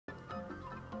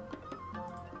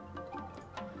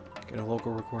Get a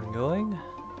local recording going.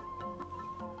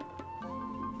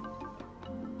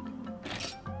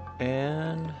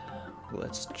 And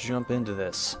let's jump into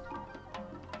this.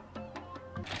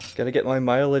 Gotta get my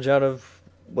mileage out of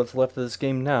what's left of this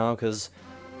game now, because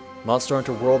Monster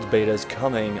Hunter World Beta is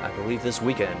coming, I believe, this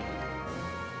weekend.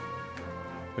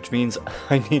 Which means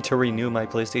I need to renew my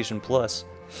PlayStation Plus.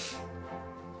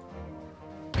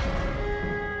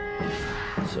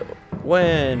 So,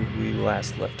 when we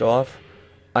last left off,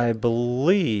 I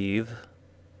believe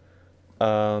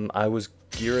I was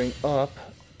gearing up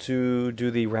to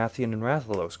do the Rathian and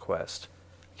Rathalos quest.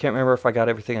 Can't remember if I got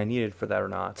everything I needed for that or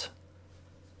not.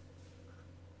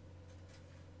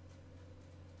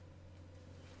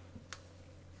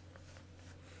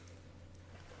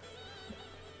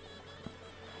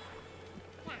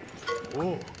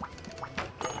 Ooh.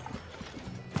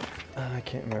 I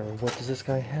can't remember. What does this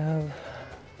guy have?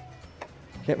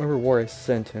 Can't remember where I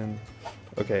sent him.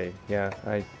 Okay, yeah,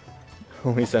 I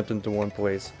only sent him to one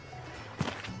place.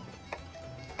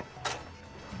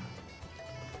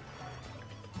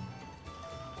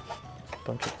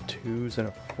 Bunch of 2s and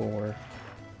a 4.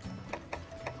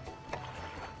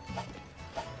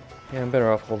 Yeah, I'm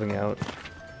better off holding out.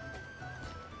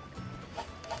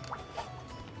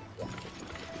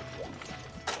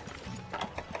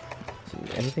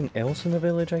 Anything else in the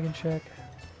village I can check?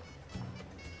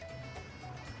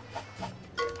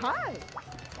 Hi.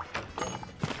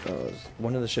 Oh, is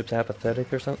one of the ships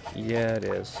apathetic or something? Yeah, it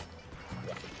is.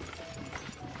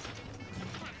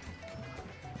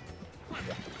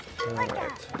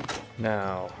 Alright.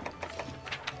 Now,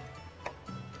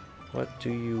 what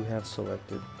do you have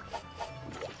selected?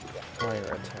 Fire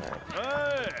attack.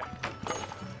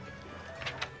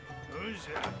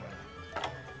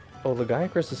 Oh, the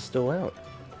Gaiacris is still out.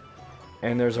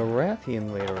 And there's a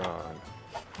Rathian later on.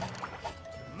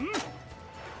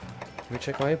 Let me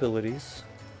check my abilities.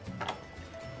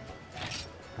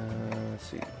 Let's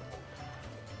see.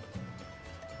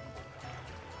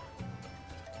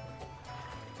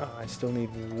 I still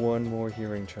need one more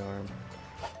hearing charm.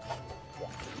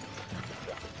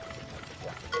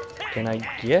 Can I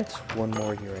get one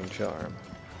more hearing charm?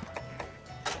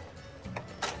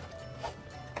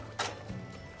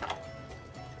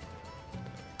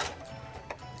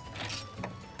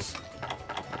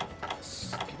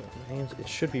 It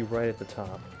should be right at the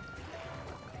top.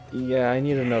 Yeah, I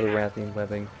need another Rathian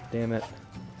webbing. Damn it.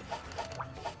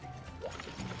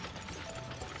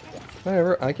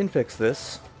 Whatever, I can fix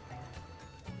this.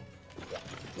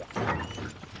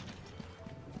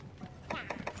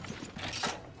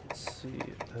 Let's see.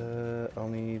 I'll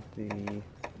need the...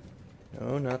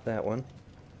 No, not that one.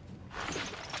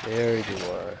 There you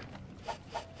are.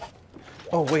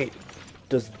 Oh, wait.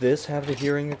 Does this have the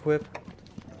hearing equip?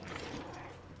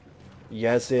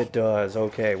 Yes, it does.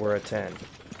 Okay, we're at 10.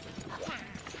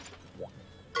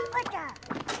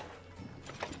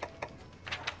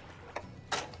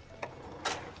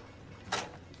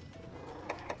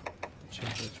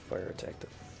 Change this fire attack to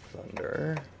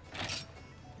thunder.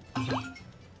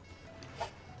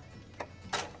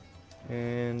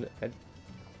 And I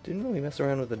didn't really mess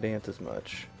around with the dance as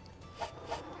much.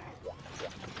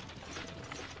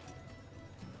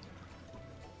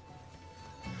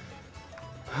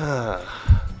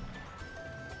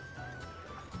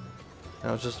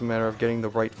 Now it's just a matter of getting the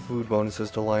right food bonuses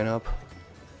to line up.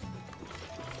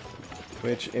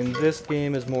 Which, in this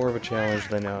game, is more of a challenge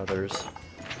than others.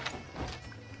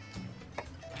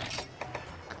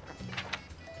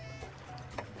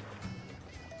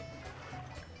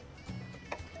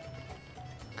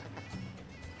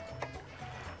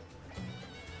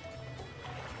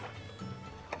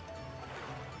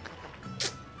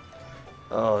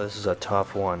 Oh, this is a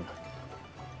tough one.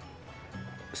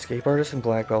 Escape Artist and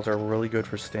Black Belt are really good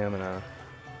for stamina.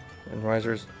 And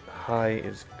Riser's High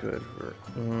is good for...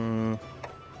 And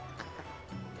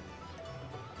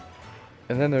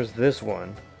then there's this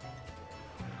one.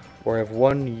 Where I have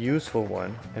one useful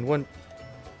one, and one...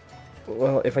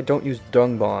 Well, if I don't use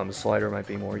Dung Bomb, Slider might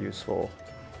be more useful.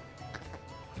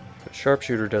 But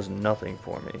Sharpshooter does nothing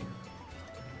for me.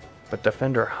 But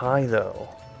Defender High, though...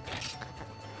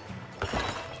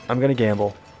 I'm gonna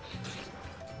gamble.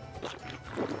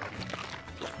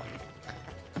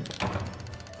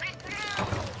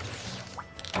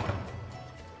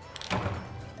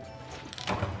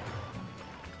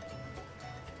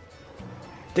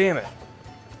 Damn it.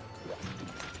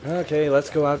 Okay, let's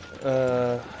go out,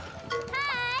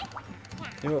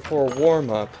 you know what, for a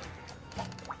warm-up,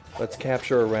 let's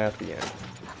capture a Rathian.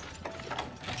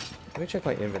 Let me check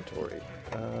my inventory.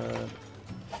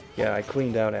 Yeah, I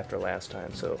cleaned out after last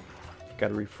time, so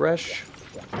gotta refresh.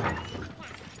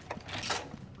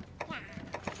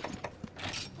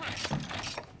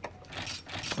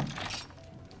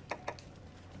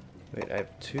 Wait, I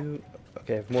have two...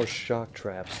 Okay, I have more shock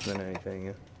traps than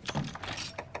anything. How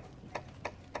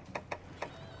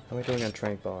am I doing on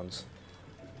trank bombs?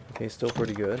 Okay, still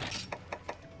pretty good.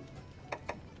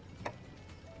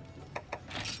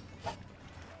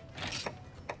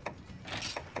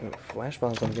 Ooh, flash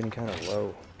bombs I'm getting kind of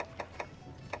low.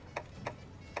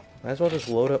 Might as well just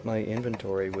load up my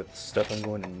inventory with stuff I'm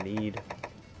going to need.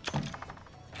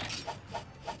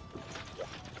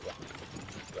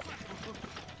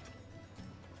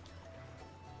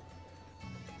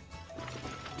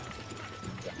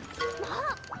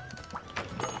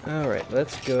 Alright,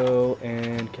 let's go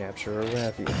and capture a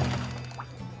Rathian.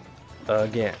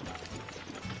 Again.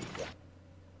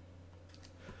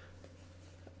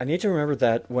 I need to remember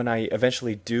that when I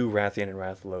eventually do Rathian and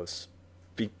Rathalos,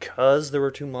 because there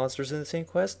were two monsters in the same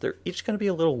quest, they're each going to be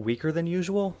a little weaker than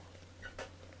usual.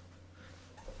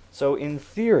 So in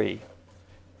theory,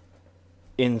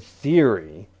 the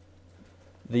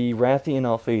Rathian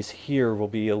I'll face here will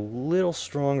be a little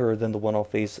stronger than the one I'll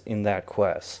face in that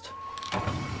quest.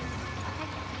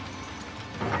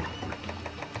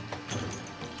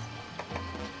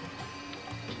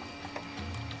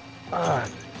 Ah,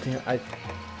 damn, I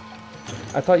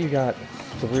thought you got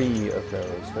 3 of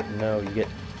those, but no, you get...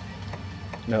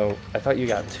 No, I thought you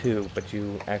got 2, but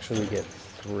you actually get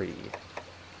 3.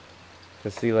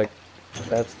 Because see, like,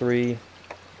 that's 3,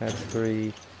 that's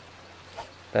 3,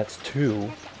 that's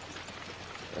 2.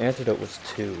 Antidote was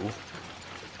 2.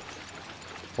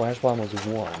 Flash Bomb was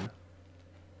 1.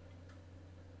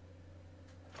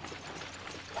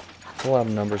 A lot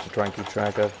of numbers to try and keep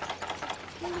track of.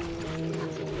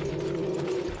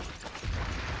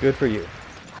 Good for you.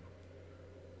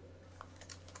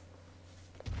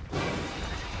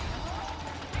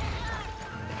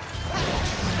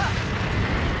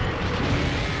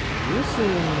 You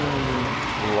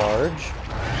seem large.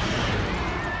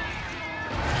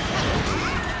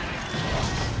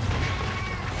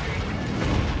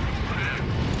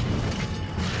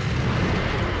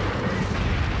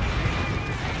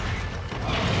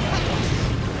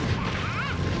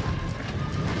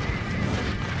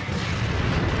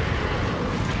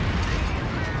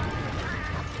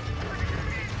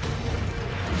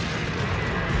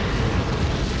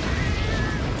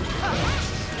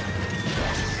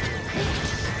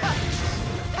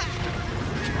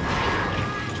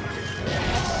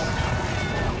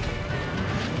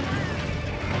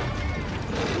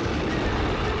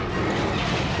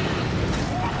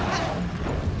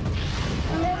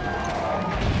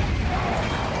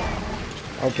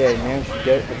 Okay, managed to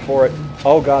get it before it...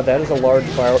 Oh god, that is a large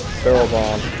barrel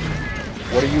bomb.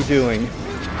 What are you doing?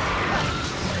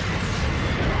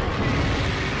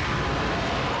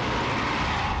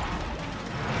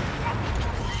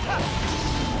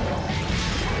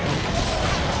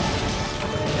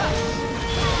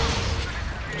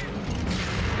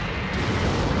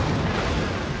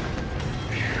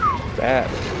 That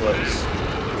was close.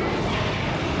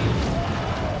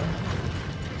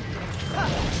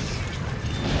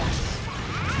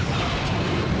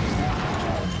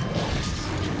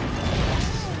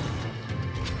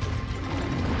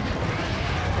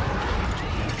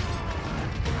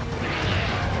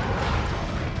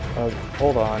 Oh,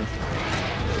 hold on.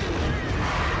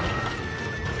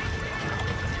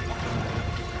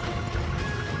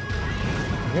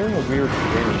 I'm hearing a weird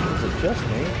ring. Is it just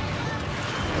me?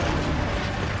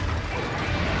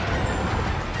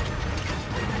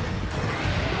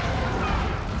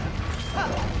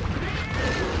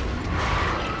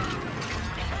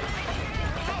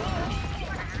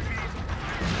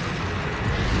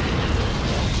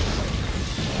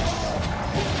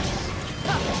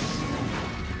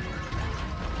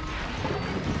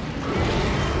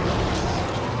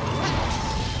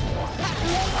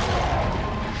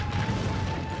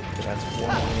 That's one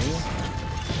ring.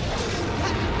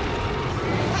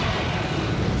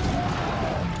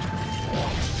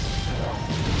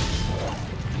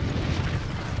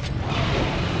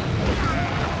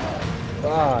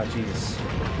 Ah, jeez.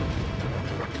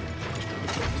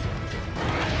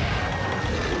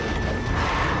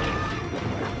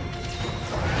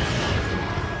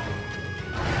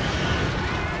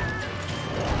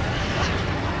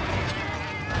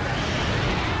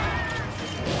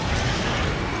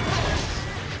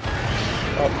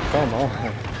 Oh, come on.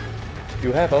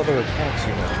 You have other attacks,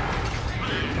 you know.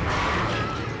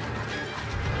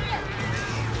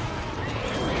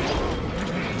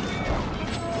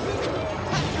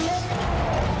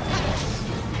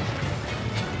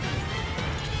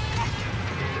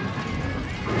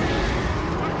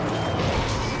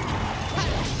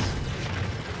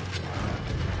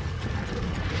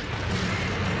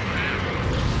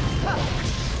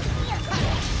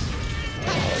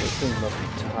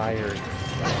 scary.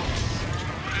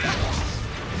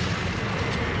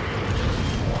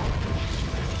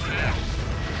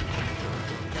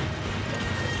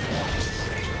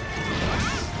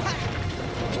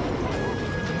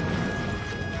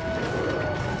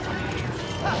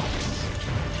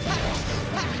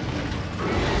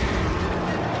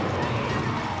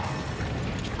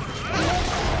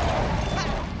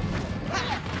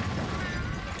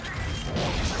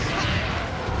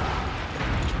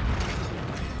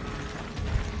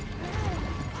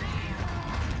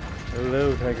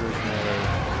 Hello, Tiger's Meadow.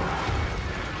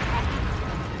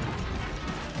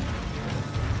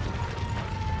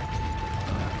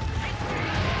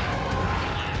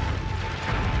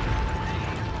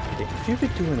 If you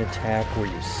could do an attack where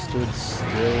you stood still,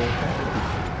 that would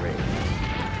be great.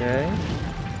 Okay?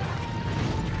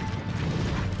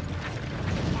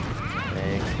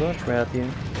 Thanks a lot,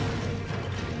 Rathian.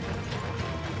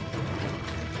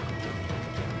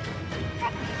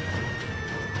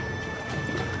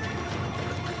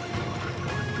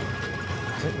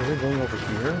 Is it really going over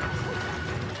here?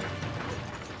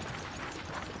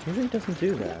 Usually it doesn't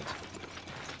do that.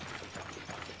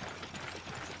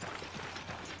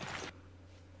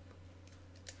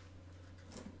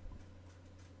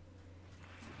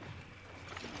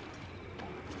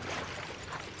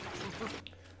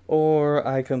 Or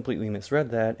I completely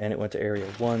misread that and it went to Area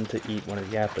 1 to eat one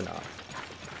of the Aptonoth.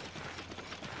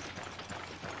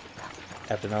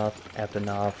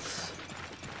 Aptonoths,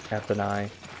 Aptonai.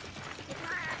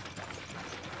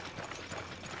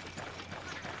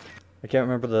 I can't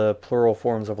remember the plural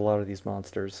forms of a lot of these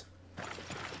monsters.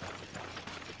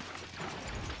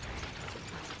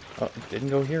 Oh, it didn't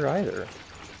go here either.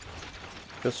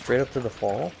 Go straight up to the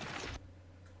fall?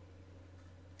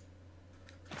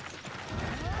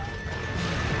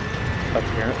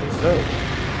 Apparently so.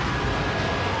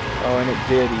 Oh, and it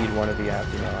did eat one of the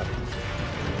Aptonoth.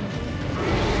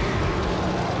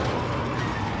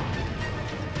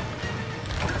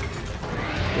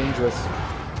 Dangerous.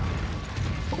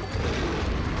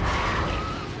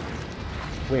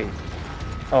 Wait.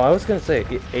 Oh, I was gonna say,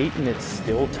 it ate and it's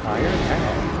still tired?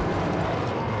 How?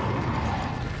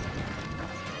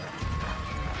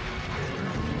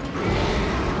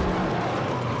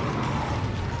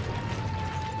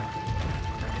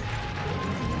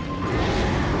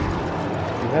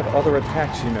 You have other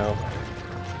attacks, you know.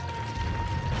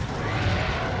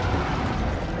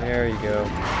 There you go.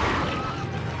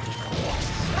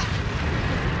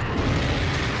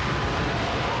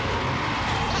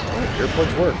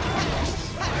 Earplugs work.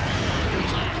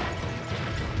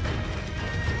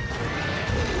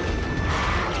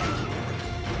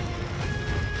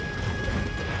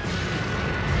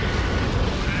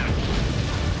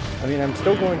 I mean, I'm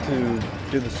still going to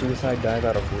do the suicide dive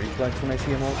out of reflex when I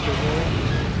see a monster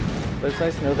there, but it's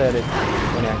nice to know that it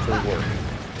can actually work.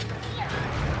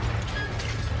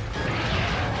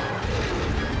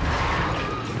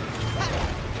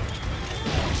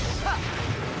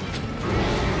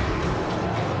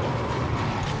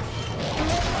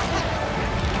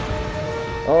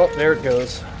 Oh, there it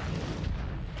goes.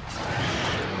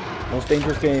 Most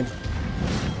dangerous game.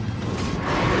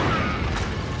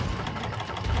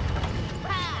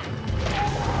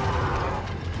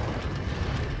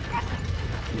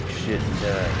 You shouldn't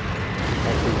die.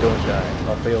 Actually, don't die.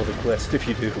 I'll fail the quest if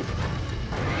you do.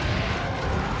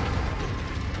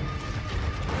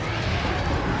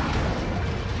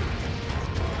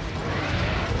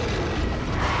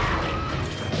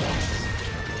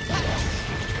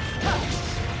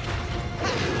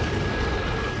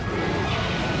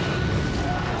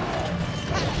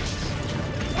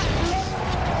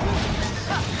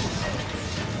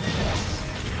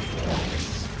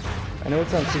 I know it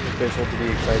sounds superficial to be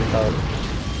excited about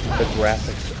the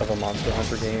graphics of a Monster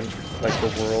Hunter game, like the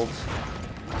worlds,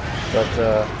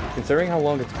 but considering how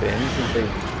long it's been since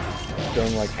they've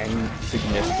done like any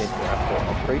significant graphical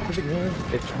upgrade to the game,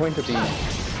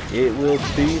 it will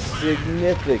be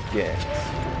significant.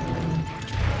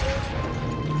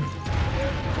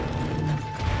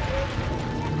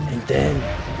 And then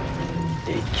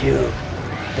they killed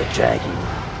the Jaggi.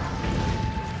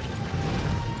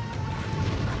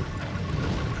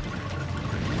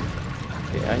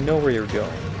 I know where you're going.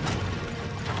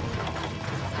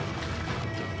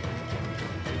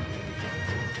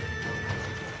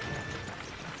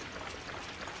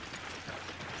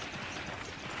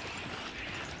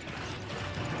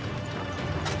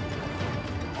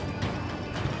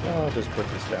 I'll just put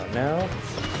this down now,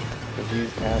 because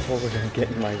these assholes are going to get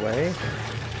in my way.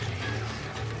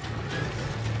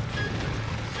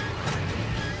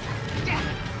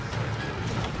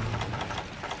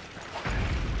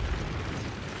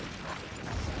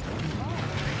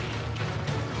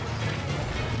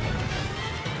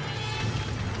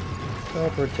 I'll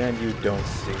pretend you don't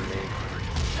see me.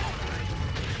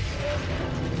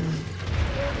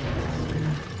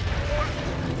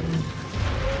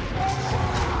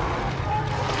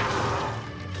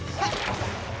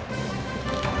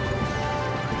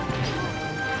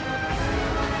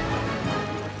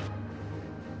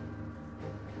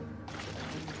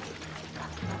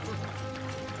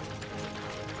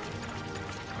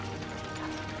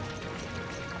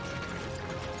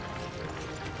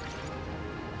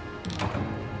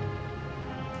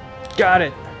 Got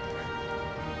it!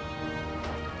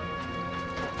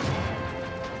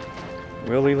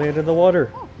 Will he land in the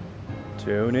water?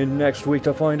 Tune in next week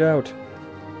to find out.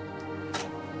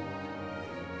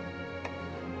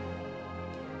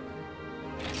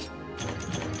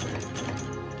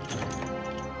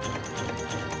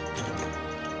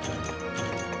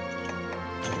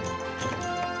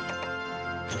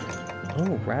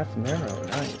 Oh, Rath Marrow,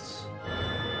 nice.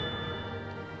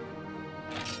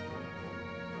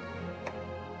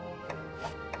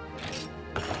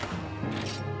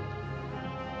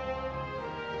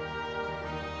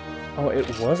 Oh,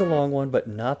 it was a long one, but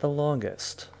not the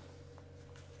longest.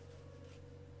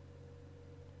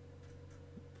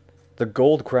 The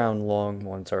gold crown long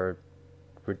ones are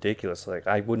ridiculous. Like,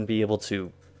 I wouldn't be able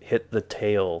to hit the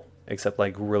tail except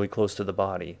like really close to the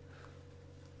body.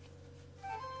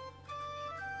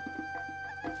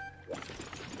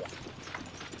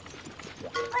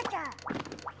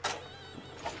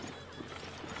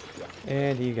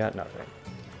 And he got nothing.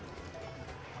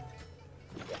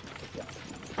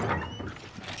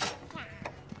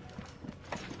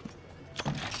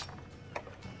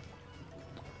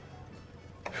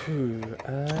 Phew,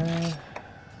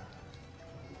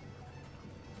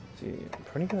 see, I'm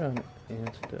pretty good on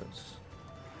antidotes.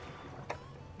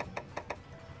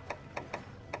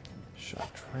 Shot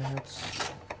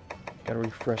traps. Gotta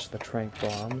refresh the trank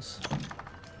bombs.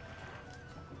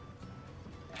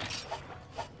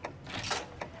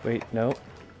 Wait, no.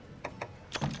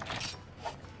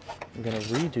 I'm gonna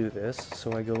redo this,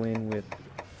 so I go in with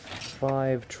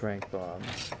 5 trank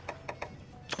bombs.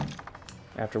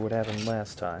 After what happened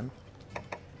last time.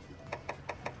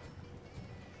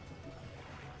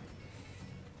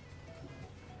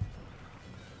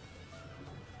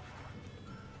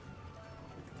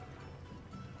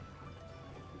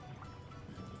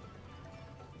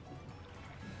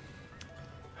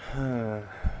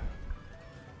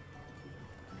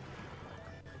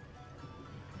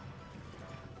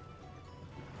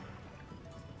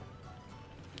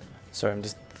 Sorry, I'm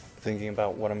just thinking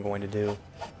about what I'm going to do.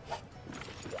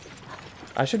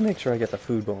 I should make sure I get the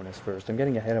food bonus first. I'm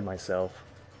getting ahead of myself.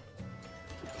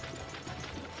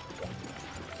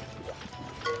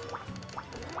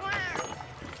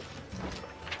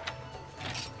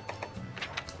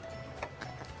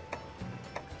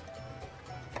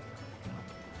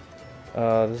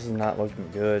 This is not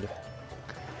looking good.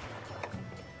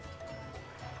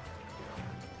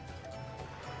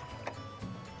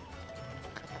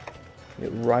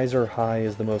 Riser High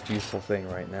is the most useful thing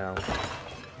right now.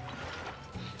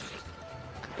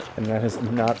 And that is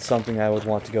not something I would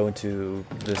want to go into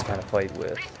this kind of fight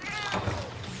with.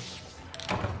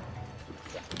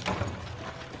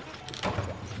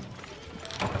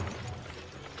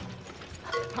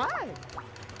 Hi.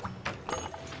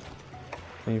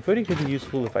 I mean, footy could be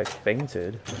useful if I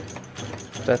fainted.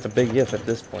 That's a big if at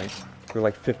this point. We're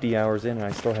like 50 hours in and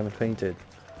I still haven't fainted.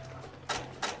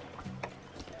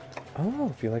 Oh,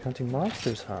 feel like hunting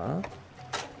monsters, huh?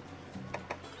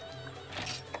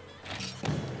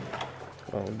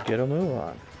 Well, get a move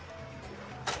on.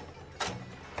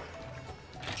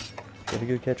 Get a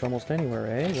good catch almost anywhere,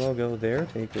 eh? Well, go there,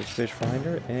 take this fish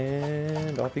finder,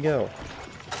 and off you go.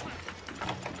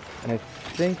 And I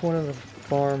think one of the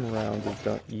farm rounds is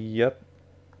done. Yep.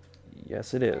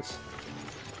 Yes, it is.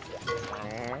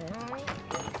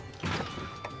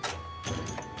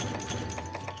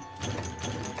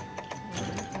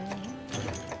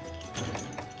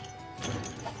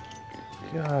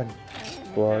 God,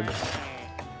 bugs.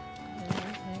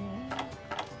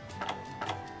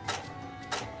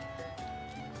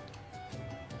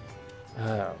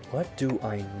 What do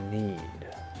I need?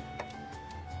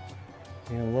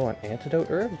 I'm low on antidote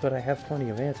herbs, but I have plenty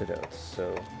of antidotes,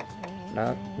 so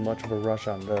not much of a rush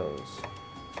on those.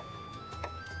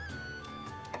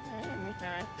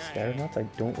 Scatter nuts I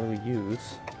don't really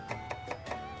use.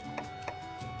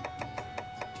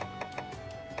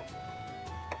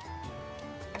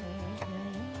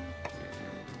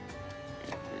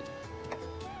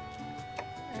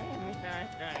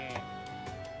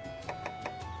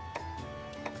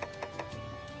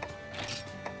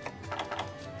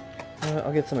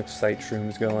 I'll get some excite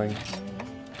shrooms going.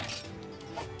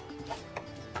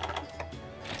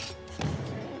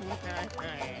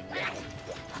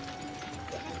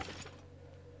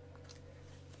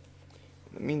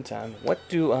 the meantime, what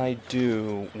do I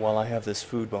do while I have this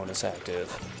food bonus active?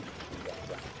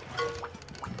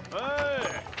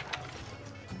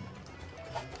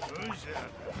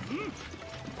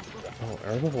 Oh,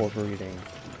 herbivore breeding.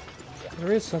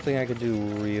 There is something I could do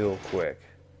real quick.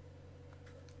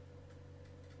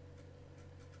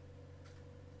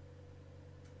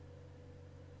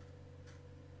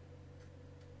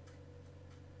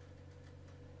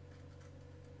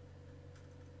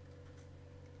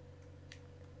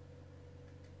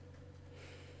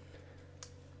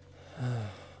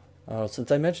 Oh,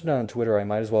 since I mentioned it on Twitter, I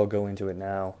might as well go into it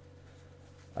now.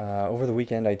 Over the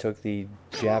weekend, I took the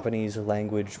Japanese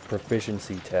language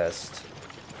proficiency test,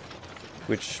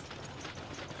 which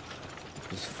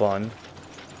was fun,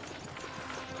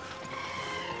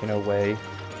 in a way.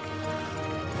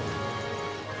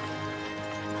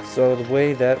 So the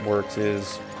way that works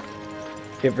is,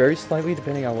 it varies slightly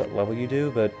depending on what level you do,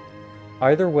 but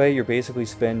either way, you're basically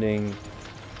spending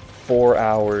 4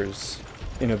 hours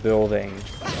in a building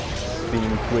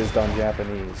being quizzed on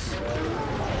Japanese.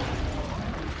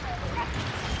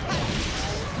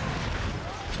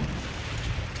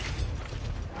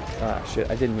 Ah, shit,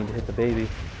 I didn't mean to hit the baby.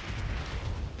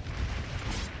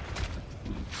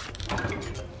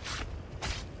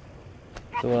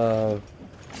 So,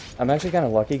 I'm actually kind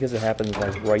of lucky because it happens,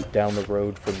 like, right down the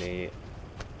road from me.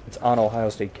 It's on Ohio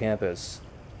State campus.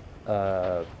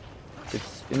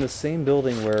 It's in the same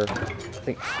building where I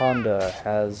think Honda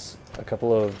has a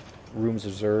couple of rooms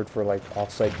reserved for, like,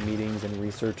 off-site meetings and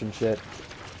research and shit.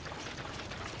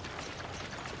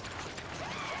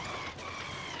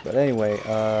 But anyway,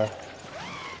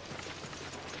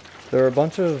 there are a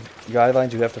bunch of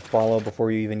guidelines you have to follow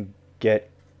before you even get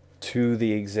to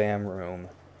the exam room.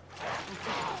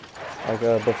 Like,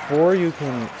 before you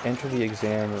can enter the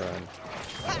exam room,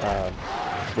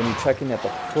 when you check in at the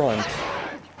front,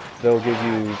 they'll give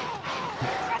you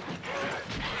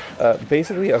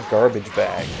basically a garbage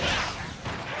bag.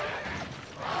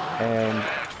 And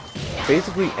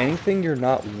basically anything you're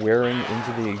not wearing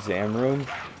into the exam room,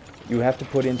 you have to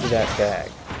put into that bag.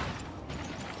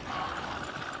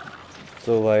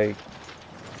 So, like,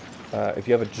 if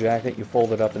you have a jacket, you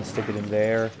fold it up and stick it in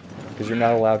there, because you're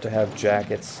not allowed to have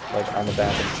jackets, like, on the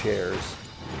back of chairs.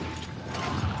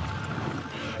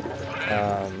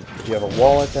 If you have a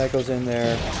wallet, that goes in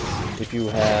there. If you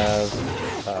have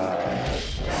a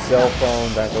cell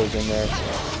phone, that goes in there.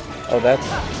 Oh, that's,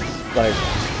 like,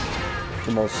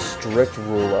 the most strict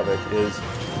rule of it is,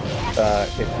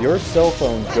 if your cell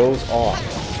phone goes off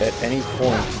at any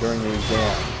point during the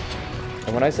exam,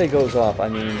 and when I say goes off, I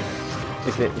mean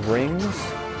if it rings,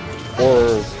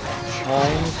 or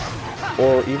chimes,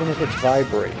 or even if it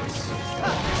vibrates,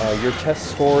 your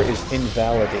test score is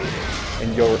invalidated,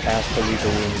 and you're asked to leave the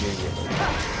room immediately.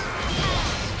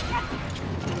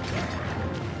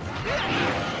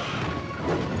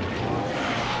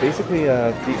 Basically,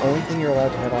 the only thing you're allowed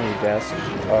to have on your desk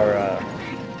are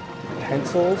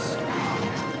pencils,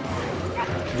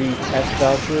 the test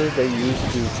voucher they use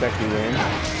to check you in,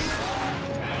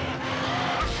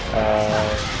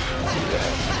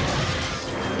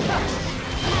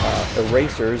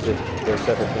 erasers if they're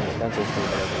separate from the pencils for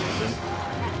whatever reason,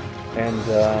 and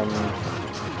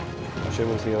shit,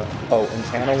 what was the other? Oh, an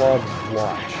analog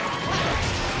watch.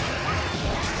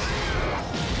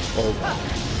 Or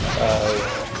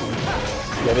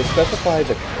yeah, they specify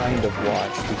the kind of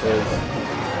watch because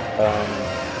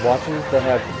watches that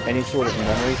have any sort of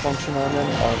memory function on them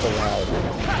aren't allowed.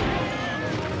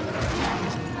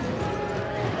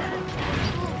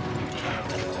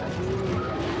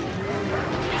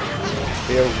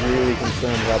 They are really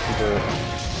concerned about people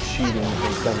cheating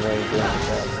in some way during the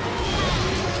test.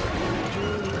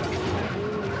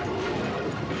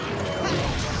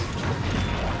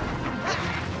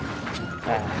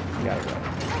 Ah, you gotta go.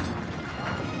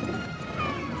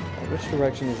 Which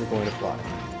direction is it going to fly?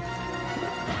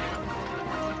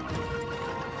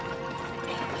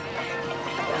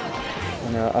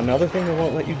 And another thing they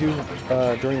won't let you do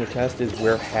during the test is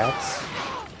wear hats.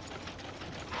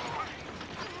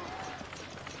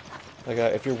 Like,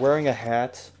 if you're wearing a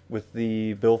hat with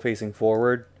the bill facing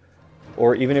forward,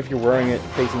 or even if you're wearing it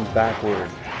facing backward,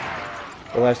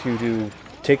 they'll ask you to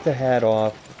take the hat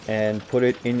off and put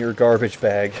it in your garbage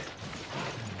bag,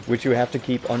 which you have to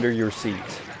keep under your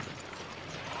seat.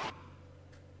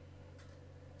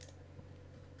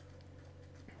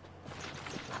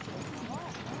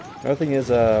 Another thing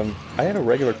is, I had a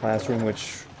regular classroom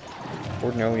which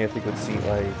ordinarily I think would seat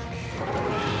like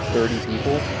 30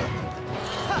 people.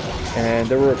 And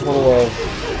there were a total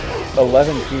of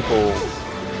 11 people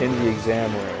in the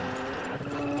exam room.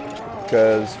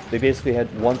 because they basically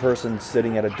had one person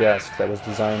sitting at a desk that was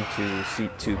designed to seat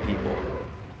 2 people.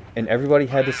 And everybody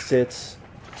had to sit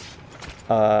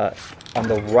on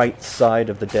the right side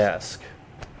of the desk.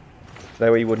 That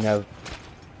way you wouldn't have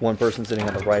one person sitting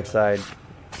on the right side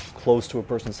close to a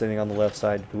person sitting on the left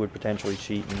side who would potentially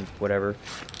cheat and whatever.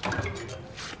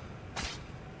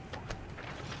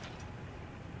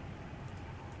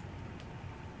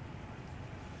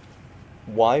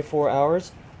 Why 4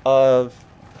 hours?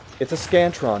 It's a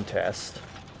Scantron test.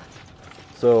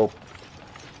 So,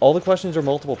 all the questions are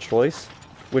multiple choice,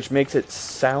 which makes it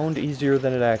sound easier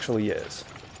than it actually is.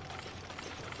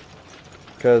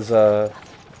 Because,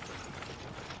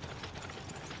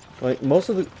 like, most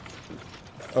of the...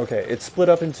 Okay, it's split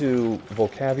up into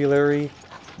vocabulary,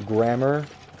 grammar,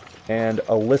 and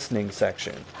a listening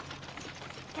section.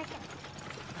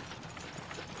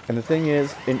 And the thing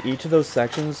is, in each of those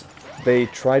sections, they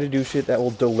try to do shit that will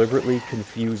deliberately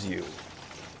confuse you.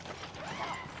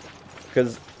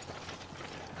 Because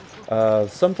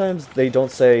sometimes they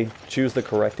don't say, choose the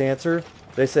correct answer.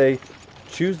 They say,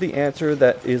 choose the answer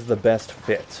that is the best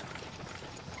fit.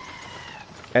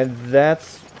 And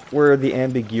that's where the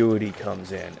ambiguity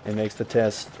comes in and makes the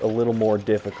test a little more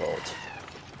difficult.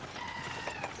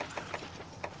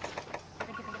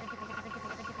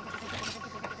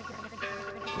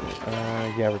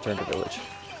 Yeah, return to village.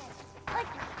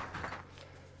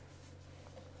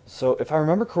 So, if I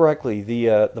remember correctly,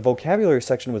 the vocabulary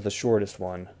section was the shortest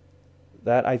one.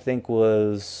 That, I think,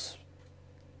 was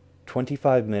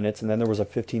 25 minutes, and then there was a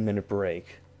 15-minute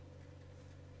break.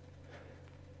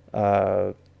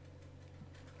 The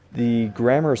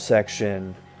grammar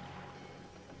section,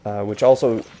 which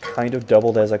also kind of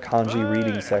doubled as a kanji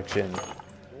reading section,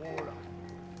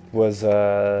 was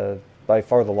by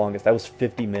far the longest. That was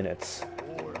 50 minutes.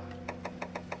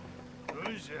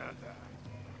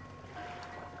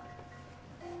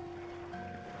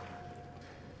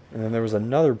 And then there was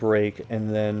another break,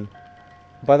 and then...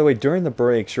 By the way, during the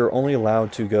breaks, you're only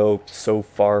allowed to go so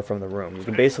far from the room. You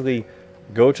can basically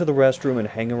go to the restroom and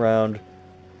hang around,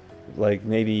 like,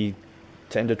 maybe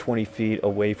 10 to 20 feet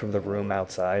away from the room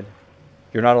outside.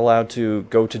 You're not allowed to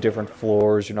go to different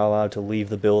floors. You're not allowed to leave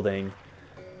the building.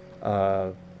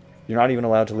 You're not even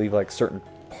allowed to leave, like, certain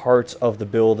parts of the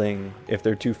building if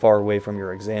they're too far away from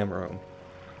your exam room.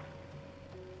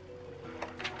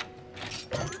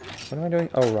 What am I doing?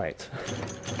 Oh, right.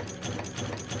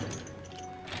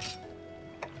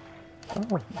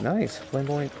 Oh, nice.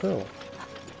 Flamboyant quill.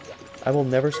 I will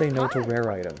never say no to rare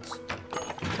items.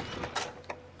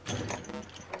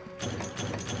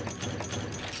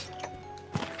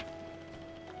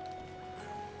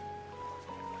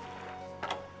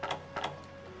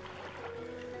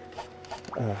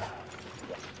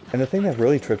 And the thing that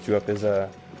really trips you up is,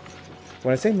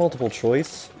 when I say multiple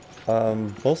choice,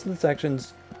 most of the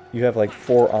sections, you have like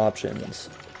 4 options.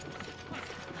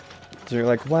 So you're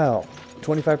like, wow,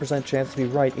 25% chance to be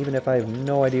right, even if I have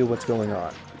no idea what's going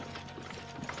on.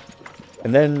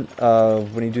 And then,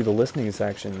 when you do the listening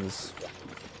sections,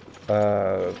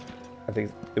 I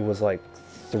think it was like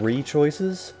 3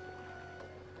 choices.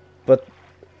 But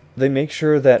they make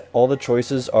sure that all the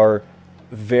choices are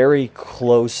very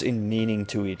close in meaning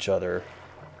to each other.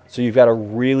 So you've got to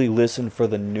really listen for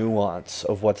the nuance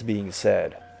of what's being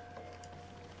said.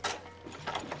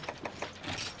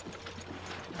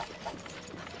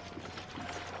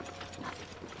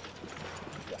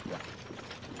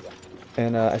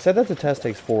 And I said that the test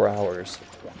takes 4 hours.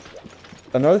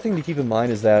 Another thing to keep in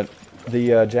mind is that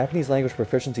the Japanese language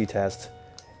proficiency test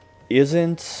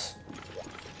isn't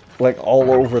like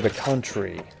all over the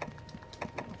country.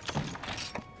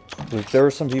 Like, there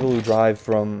are some people who drive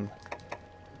from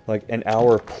like an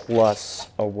hour plus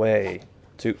away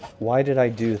to... Why did I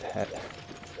do that?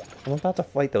 I'm about to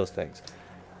fight those things.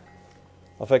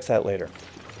 I'll fix that later.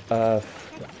 So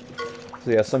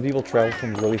yeah, some people travel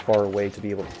from really far away to be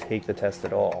able to take the test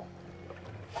at all.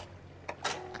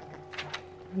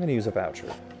 I'm gonna use a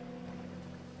voucher.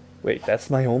 Wait, that's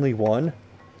my only one?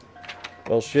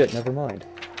 Well, shit, never mind.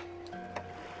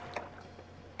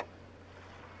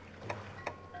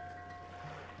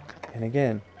 And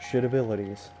again, shit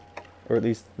abilities. Or at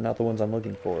least, not the ones I'm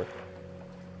looking for.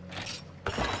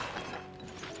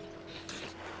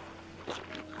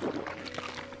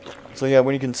 So yeah,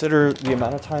 when you consider the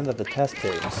amount of time that the test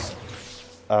takes,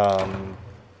 and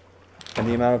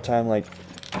the amount of time, like,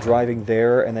 driving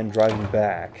there and then driving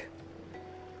back,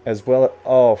 as well as...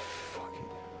 Oh, fucking...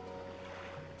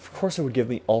 Of course it would give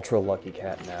me Ultra Lucky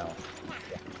Cat now.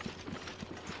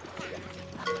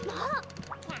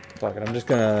 Fuck it, I'm just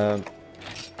gonna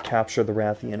capture the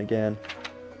Rathian again.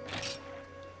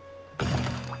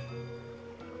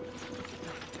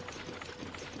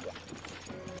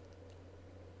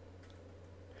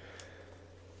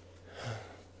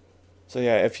 So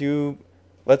yeah, if you,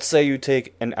 let's say you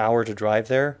take an hour to drive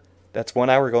there, that's 1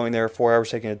 hour going there, 4 hours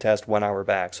taking a test, 1 hour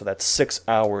back. So that's 6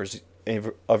 hours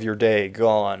of your day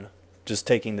gone just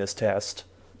taking this test.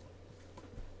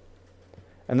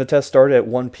 And the test started at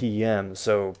 1 p.m.,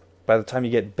 so by the time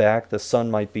you get back, the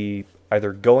sun might be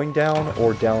either going down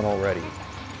or down already.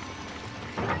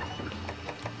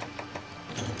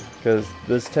 Because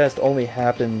this test only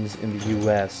happens in the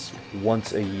US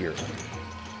once a year.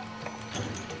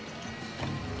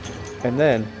 And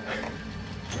then,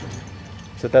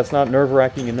 so if that's not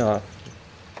nerve-wracking enough,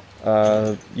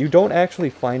 you don't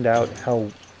actually find out how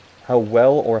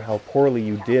well or how poorly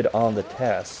you did on the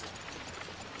test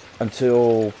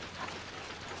until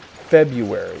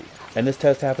February. And this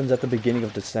test happens at the beginning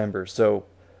of December, so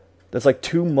that's like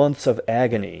 2 months of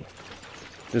agony.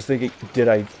 Just thinking, did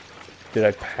I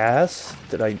pass?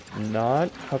 Did I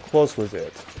not? How close was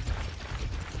it?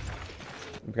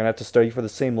 I'm gonna have to study for the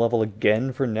same level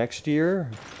again for next year?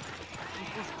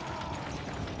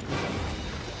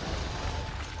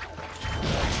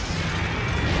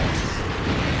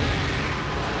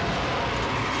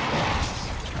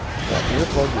 That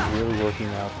earplug is really working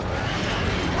out for me.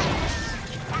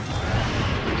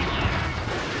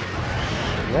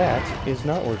 That is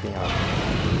not working out.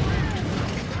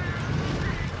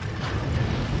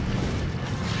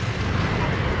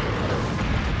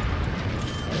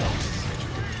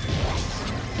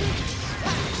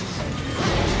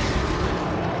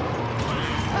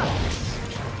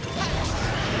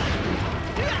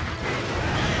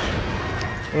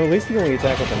 Well, at least the only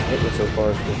attack I've been hit with so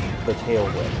far is the tail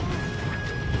whip.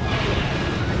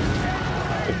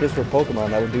 If this were Pokemon,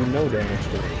 that would do no damage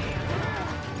to me.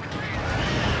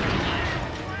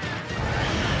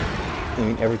 I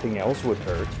mean, everything else would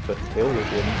hurt, but the tail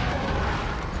whip wouldn't.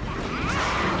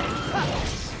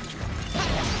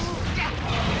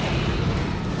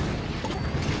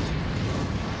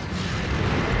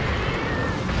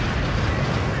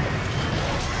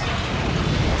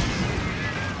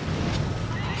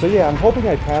 So yeah, I'm hoping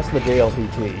I pass the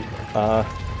JLPT. I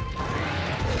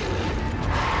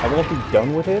won't be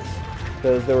done with it,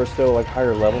 because there are still like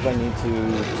higher levels I need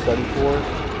to study for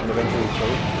and eventually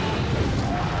take.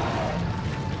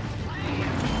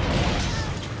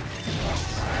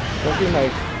 I think my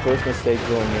first mistake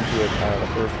going into it the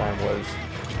first time was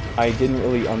I didn't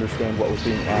really understand what was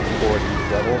being asked for at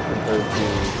each level compared to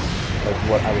like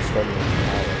what I was studying in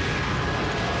college.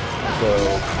 So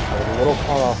I was a little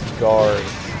caught off guard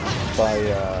by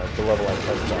the level I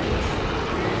tested on.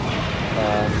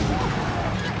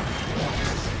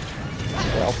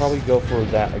 Yeah, I'll probably go for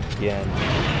that again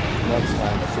next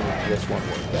time, assuming this one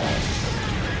worked out.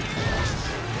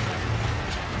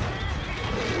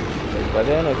 By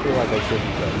then, I feel like I should be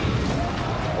ready.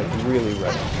 Like, really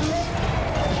ready.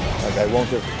 Like, I won't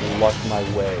just luck my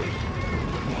way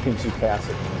into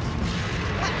passing it.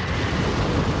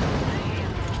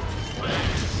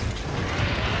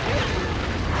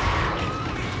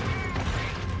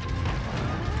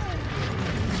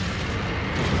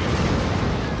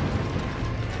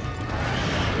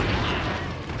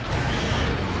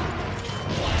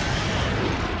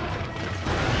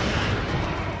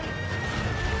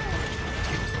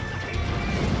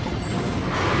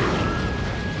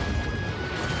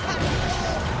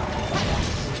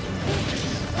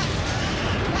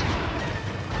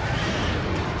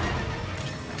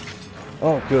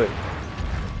 Oh, good.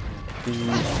 The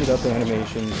sit-up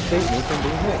animation saved me from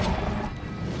being hit.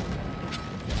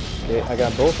 Okay, I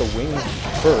got both the wings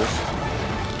first.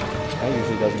 That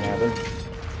usually doesn't happen.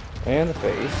 And the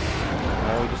face.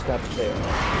 Now we just got the tail.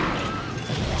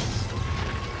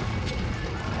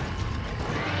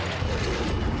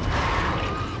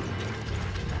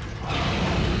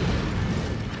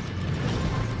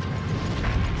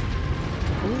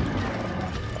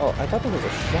 Oh, I thought there was a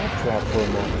shock trap for a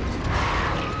moment.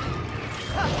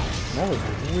 I was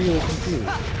really confused.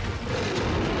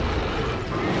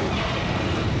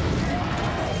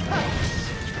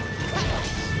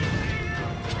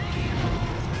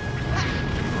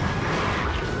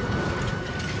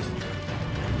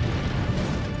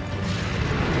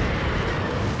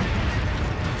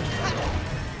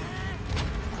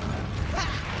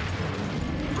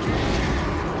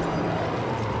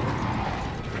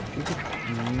 You could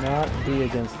not be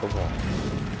against the wall.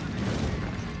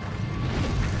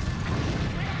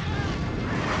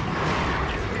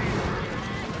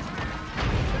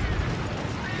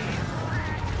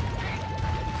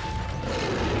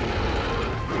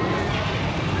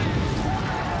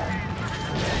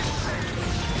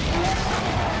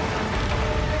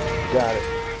 Got it.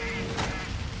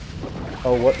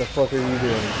 Oh, what the fuck are you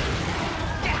doing?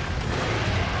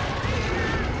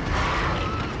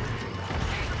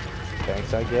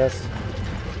 Thanks, I guess.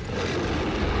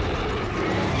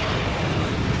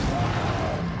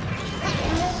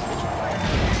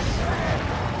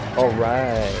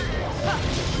 Alright.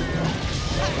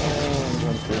 And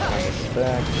run through the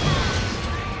back.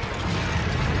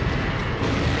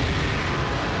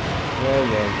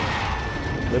 Yeah.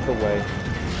 Limp away.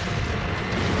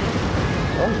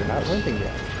 Oh, you're not limping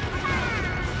yet.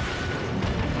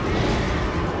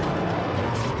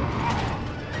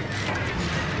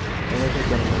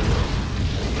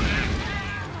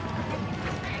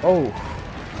 Oh,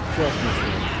 just missed me.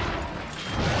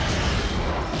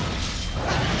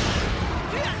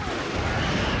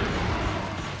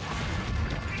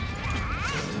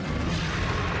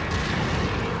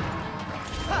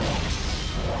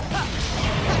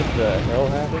 What the hell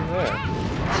happened there?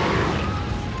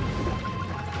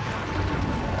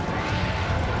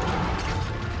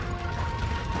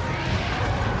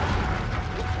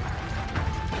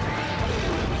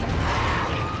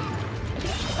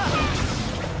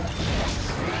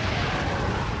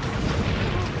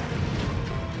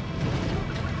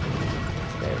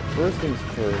 First things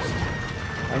first,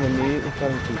 I'm immediately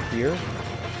cutting through here.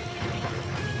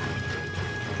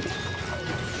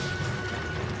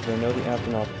 So I know the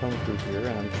Aftermath come through here,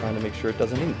 and I'm trying to make sure it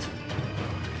doesn't eat.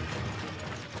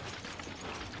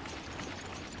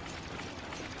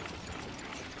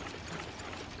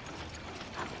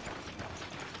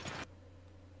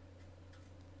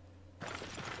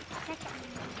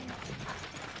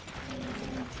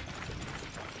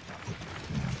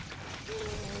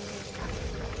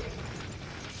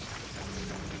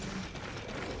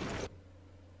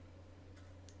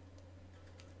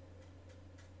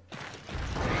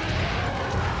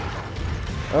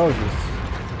 Oh, jeez.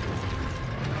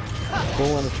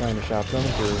 Full on the China shop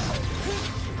coming through.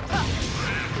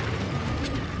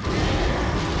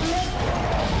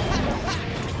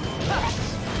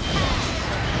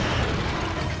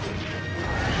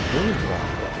 Really block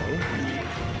that, eh?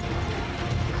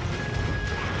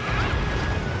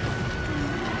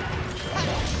 I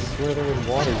swear there was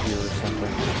water here or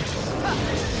something.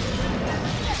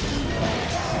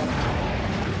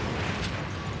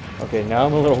 Okay, now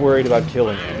I'm a little worried about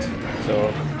killing it,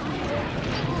 so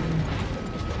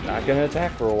not gonna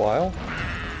attack for a while.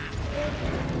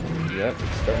 Yep,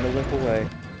 it's starting to limp away.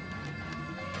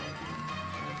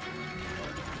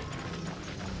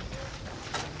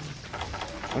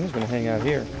 I'm just gonna hang out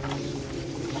here.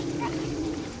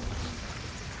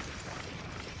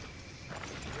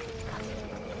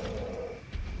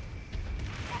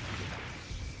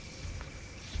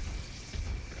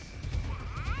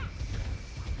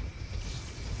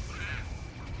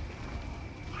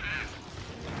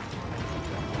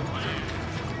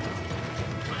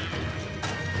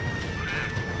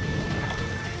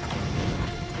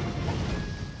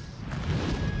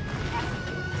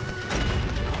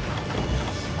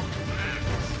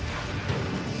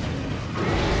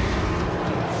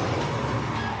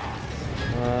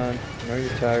 I know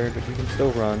you're tired, but you can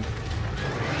still run.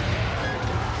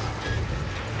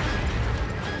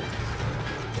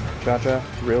 Cha-cha?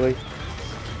 Really?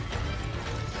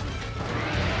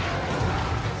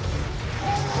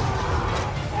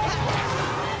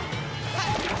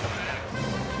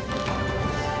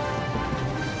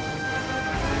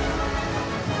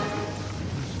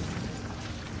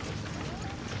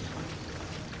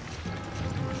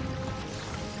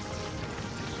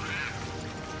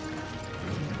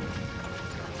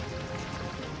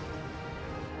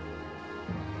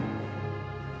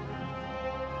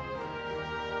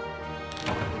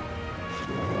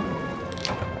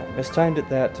 Mistimed it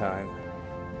that time.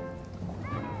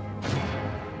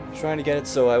 Trying to get it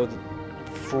so I would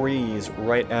freeze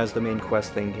right as the main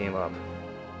quest thing came up.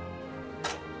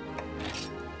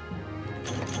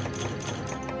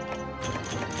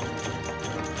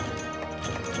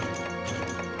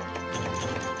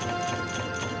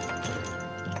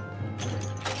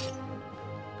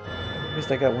 At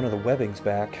least I got one of the webbings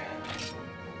back.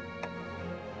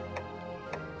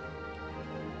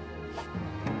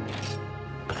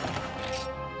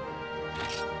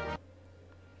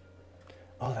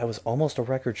 Oh, that was almost a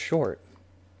record short.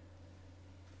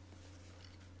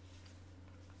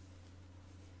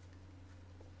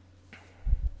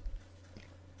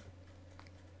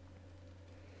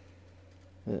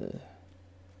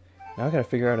 Now I gotta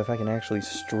figure out if I can actually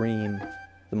stream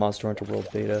the Monster Hunter World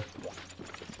beta.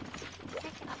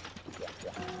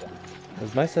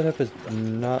 Because my setup is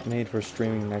not made for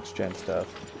streaming next-gen stuff.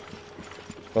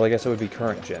 Well, I guess it would be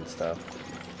current-gen stuff.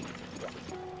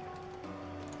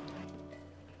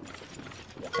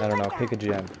 I don't know, pick a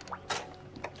gen.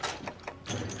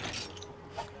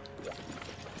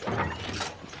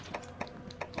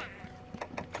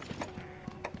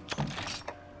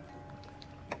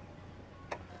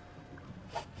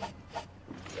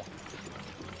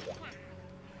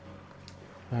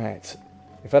 Alright.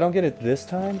 If I don't get it this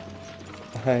time,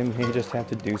 I may just have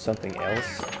to do something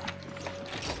else.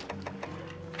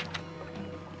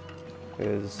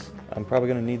 Because I'm probably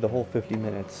going to need the whole 50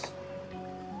 minutes.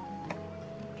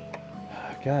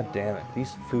 God damn it.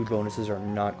 These food bonuses are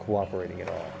not cooperating at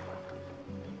all.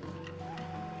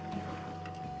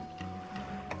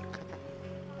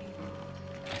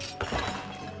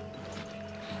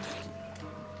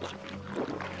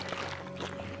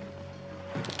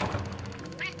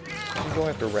 I'm going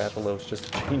after Rathalos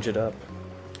just to change it up.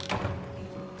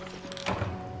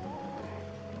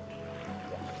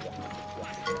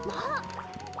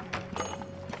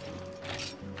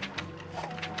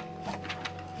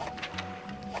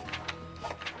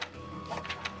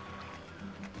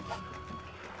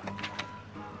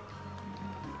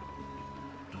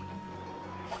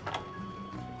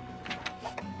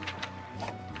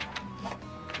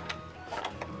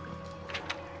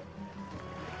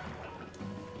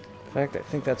 In fact, I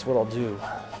think that's what I'll do.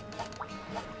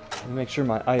 I'll make sure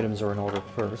my items are in order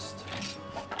first.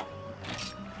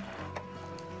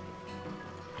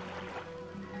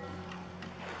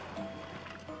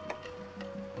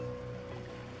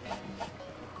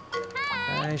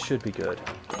 I should be good.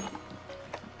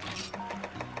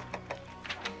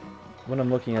 What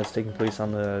I'm looking at is taking place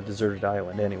on the deserted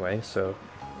island anyway, so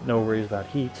no worries about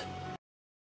heat.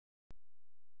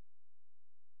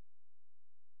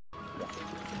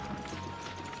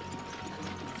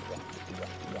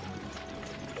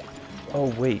 Oh,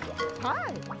 wait.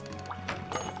 Hi.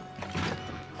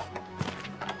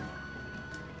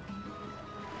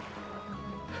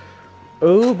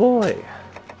 Oh, boy.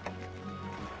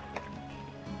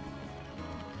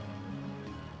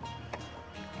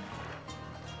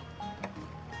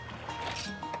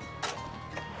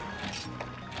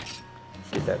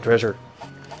 Get that treasure.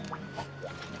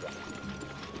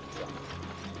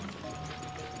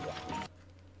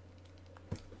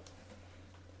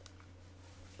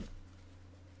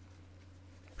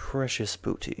 Precious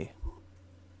booty.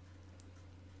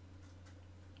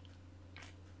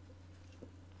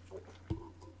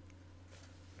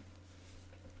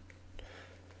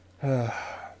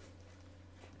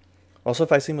 Also,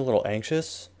 if I seem a little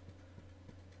anxious,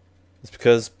 it's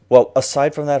because, well,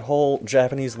 aside from that whole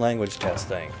Japanese language test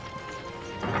thing,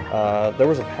 there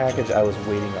was a package I was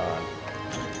waiting on.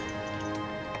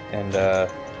 And,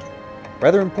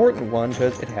 rather important one,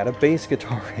 because it had a bass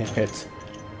guitar in it.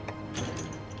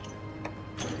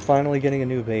 Finally getting a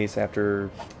new bass after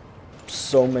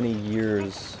so many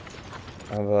years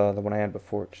of the one I had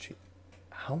before.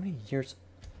 How many years?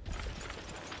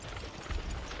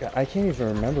 God, I can't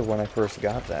even remember when I first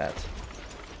got that.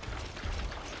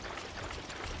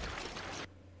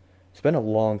 It's been a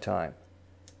long time.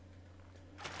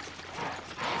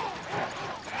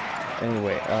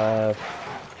 Anyway,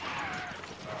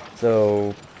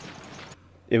 so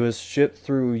it was shipped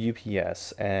through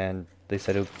UPS, and they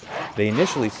said they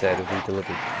initially said it would be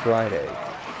delivered Friday.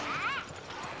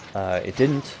 It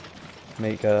didn't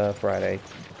make Friday.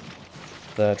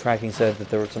 The tracking said that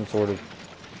there was some sort of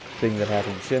thing that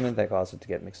happened in shipment that caused it to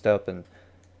get mixed up, and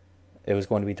it was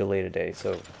going to be delayed a day.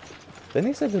 So then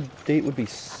they said the date would be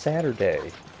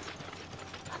Saturday,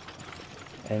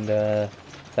 and that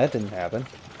didn't happen.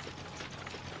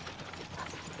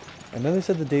 And then they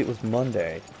said the date was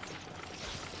Monday,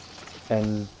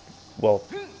 and, well,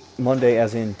 Monday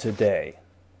as in today.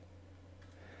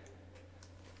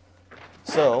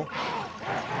 So,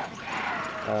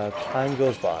 time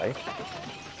goes by.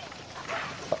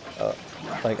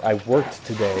 Like, I worked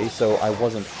today, so I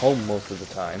wasn't home most of the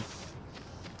time.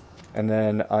 And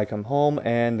then I come home,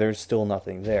 and there's still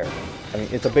nothing there. I mean,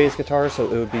 it's a bass guitar, so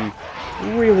it would be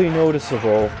really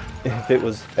noticeable if it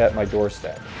was at my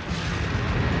doorstep.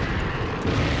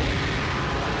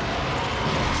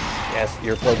 Yes,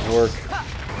 earplugs work.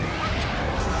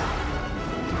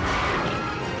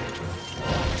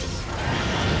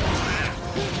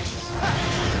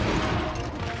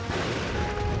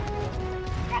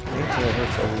 It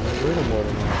hurts a little more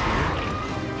than that.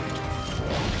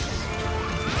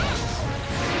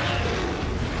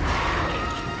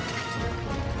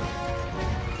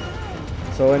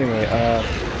 So anyway,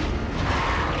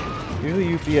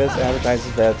 usually UPS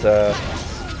advertises that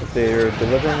if they're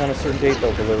delivering on a certain date,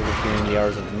 they'll deliver between the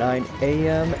hours of 9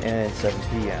 a.m. and 7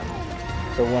 p.m.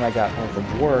 So when I got home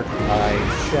from work, I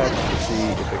checked to see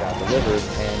if it got delivered,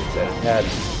 and it said it had.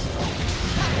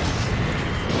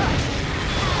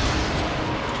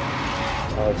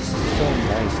 Oh, it's so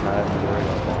nice not having to worry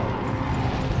about that.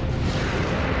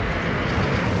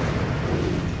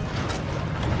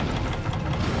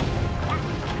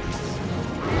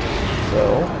 So,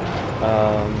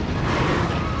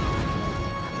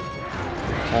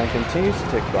 continues to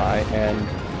tick by, and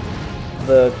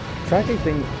the tracking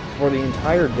thing for the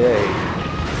entire day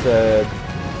said,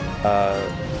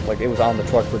 like it was on the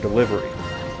truck for delivery.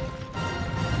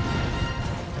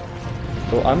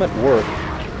 So I'm at work,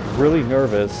 really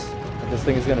nervous that this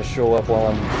thing is going to show up while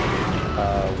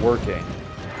I'm working.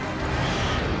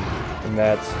 And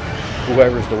that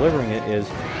whoever's delivering it is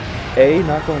A,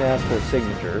 not going to ask for a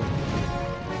signature,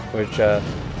 which they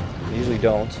usually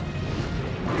don't,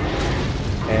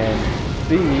 and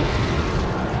B,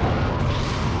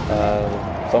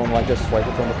 someone might just swipe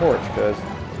it from the porch, because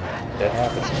it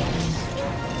happens.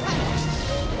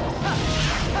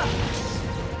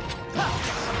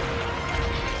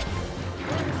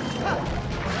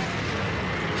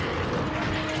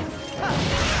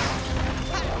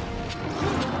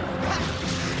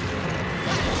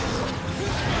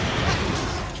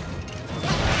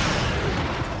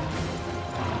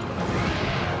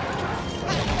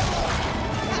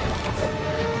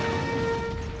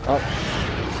 Oh,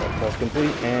 set quest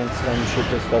complete, and some shit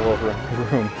just fell over in my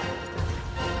room.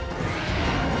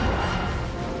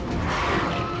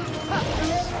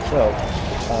 So,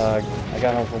 I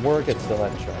got home from work, it still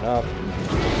hadn't shown up.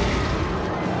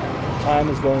 Time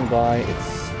is going by, it's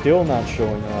still not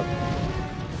showing up.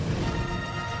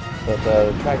 But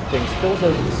the track thing still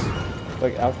says it's,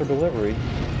 like, out for delivery.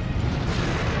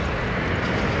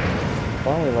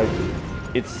 Finally, like,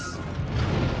 it's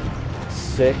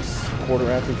 6, quarter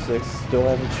after 6, still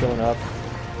hasn't shown up.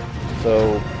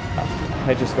 So,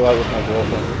 I just go out with my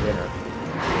girlfriend for dinner.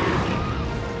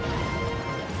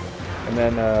 And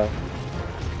then,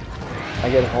 I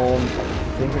get home, I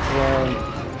think it's around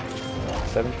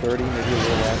 7:30, maybe a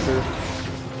little after.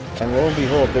 And lo and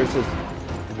behold, there's this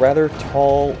rather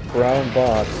tall brown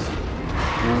box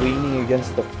leaning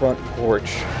against the front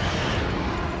porch.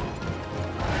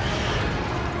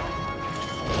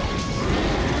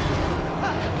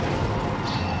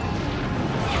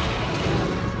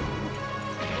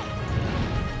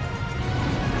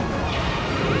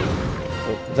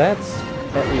 So that's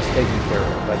at least taken care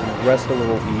of. I can rest a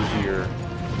little easier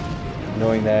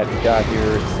knowing that it got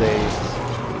here, it's safe.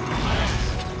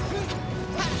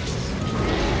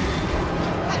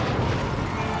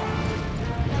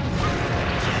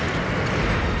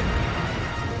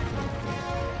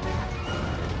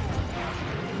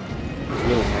 It's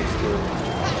really nice too.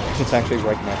 It's actually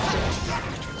right next to it.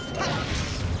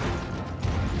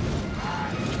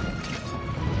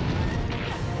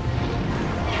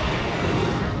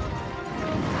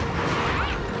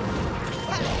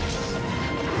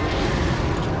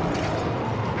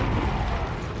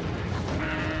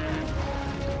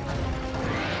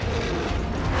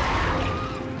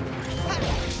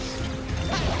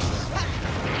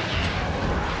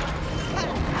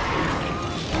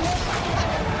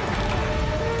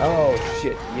 Oh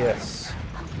shit, yes.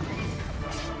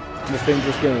 Most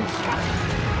dangerous games.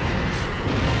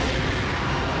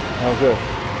 Oh good.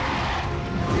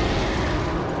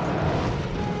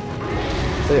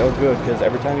 Say oh good, because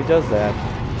every time he does that,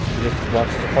 he just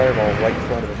launches a fireball right in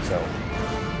front of himself.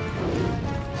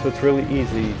 So it's really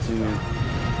easy to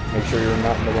make sure you're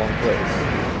not in the wrong place.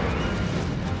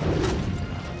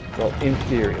 Well, in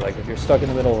theory, like if you're stuck in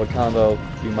the middle of a combo,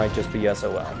 you might just be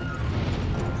SOL.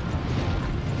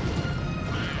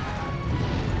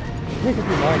 Make up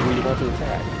your mind who you want to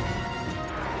attack.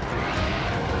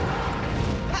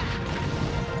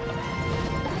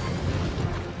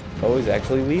 Oh, he's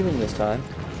actually leaving this time.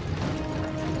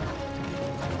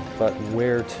 But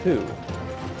where to?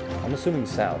 I'm assuming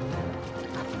south.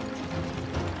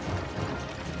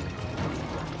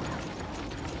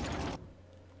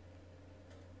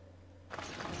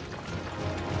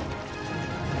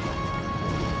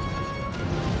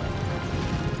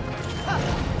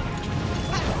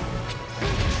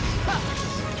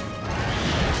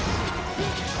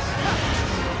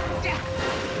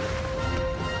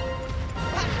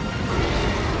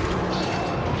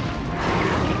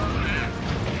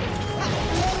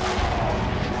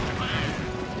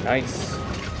 Nice.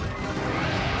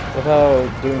 Love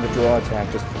how doing the draw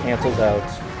attack just cancels out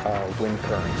wind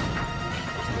current.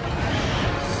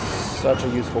 Such a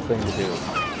useful thing to do.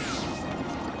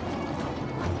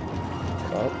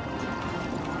 Oh,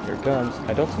 here it comes.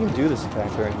 I don't see him do this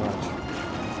attack very much,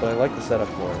 but I like the setup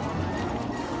for it.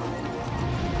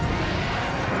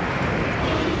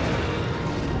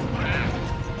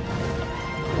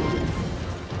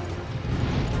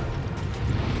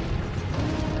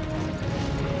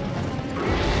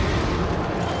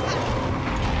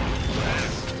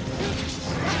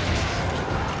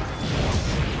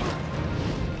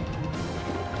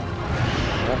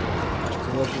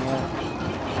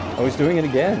 Oh, he's doing it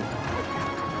again.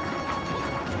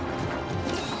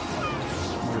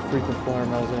 frequent flyer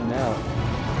miles in now.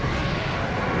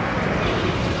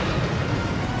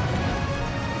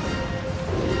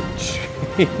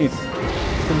 Jeez. He's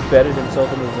embedded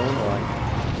himself in the zone line.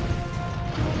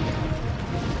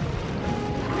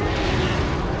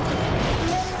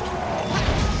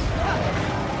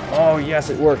 Oh yes,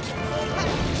 it worked.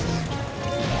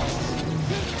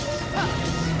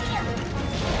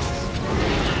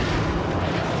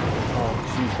 Oh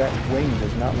jeez, that wing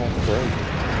does not want to break.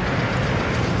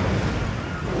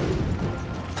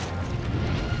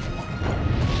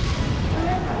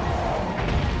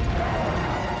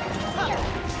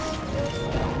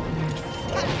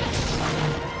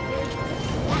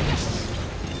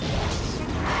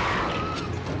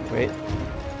 Wait, I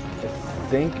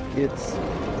think it's...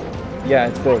 yeah,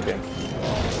 it's broken. You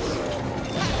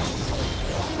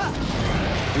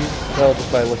can tell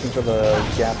just by looking for the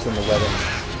gaps in the webbing.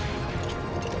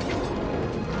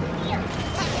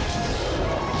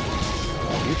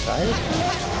 Are you tired?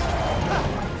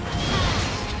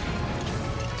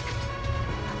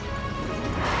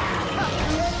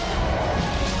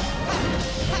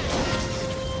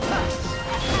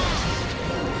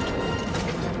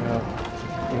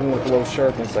 Even with low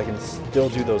sharpness, I can still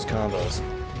do those combos.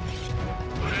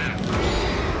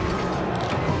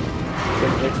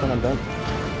 Same takes when I'm done.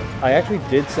 I actually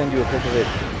did send you a pic of it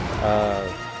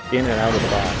in and out of the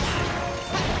box.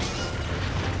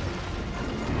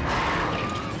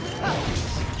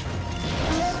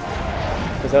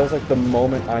 Because that was like the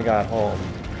moment I got home.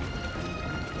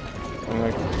 I'm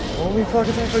like, holy fuck,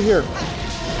 it's actually here!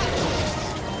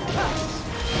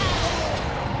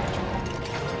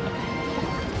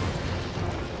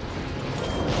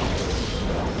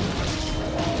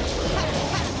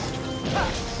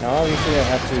 Now obviously I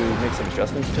have to make some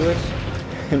adjustments to it,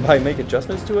 and by make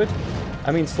adjustments to it,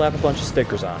 I mean slap a bunch of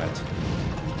stickers on it.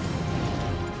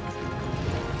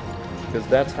 Because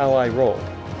that's how I roll.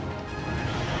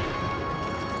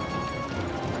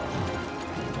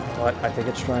 But I think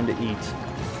it's trying to eat.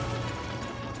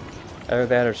 Either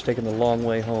that or it's taking the long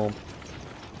way home.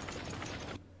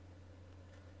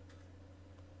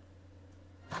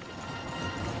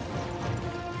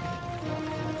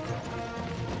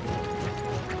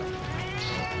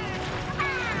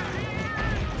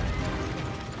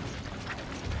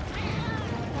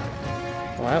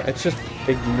 Wow, it's just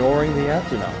ignoring the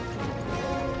aftermath.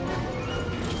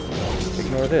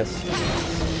 Ignore this.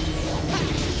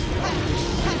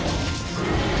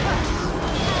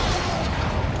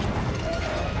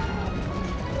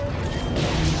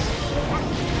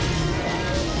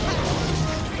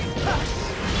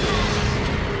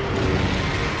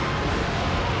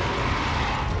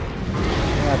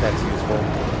 Yeah, that's useful.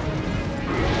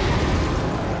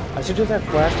 I should just have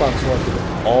flash bomb selected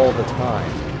all the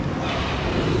time.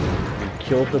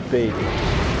 Killed the baby.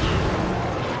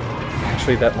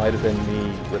 Actually, that might have been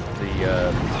me with the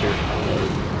spirit combo.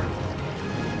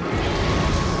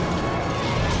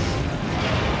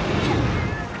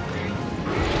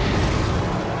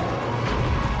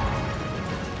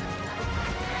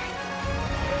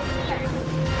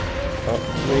 Oh,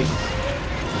 wait.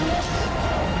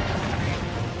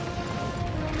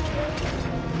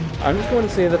 I'm just going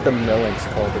to say that the Mellinks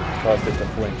caused it to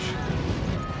flinch.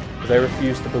 Because I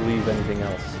refuse to believe anything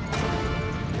else.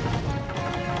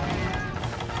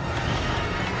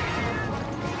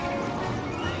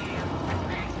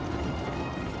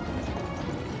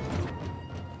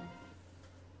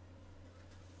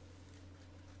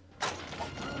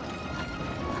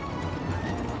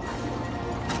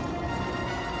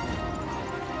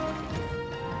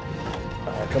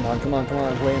 Oh, come on, come on, come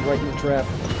on, land right in the trap.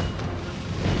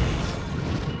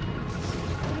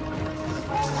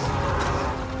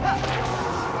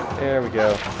 There we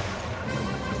go.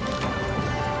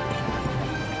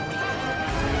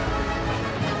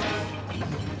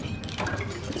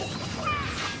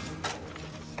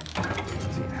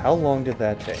 Let's see, how long did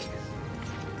that take?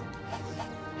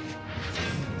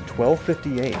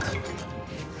 12:58.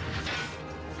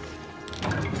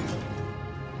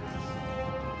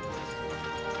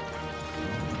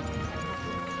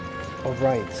 Oh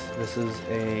right, this is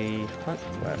a hunt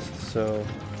quest, so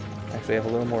actually I have a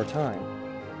little more time.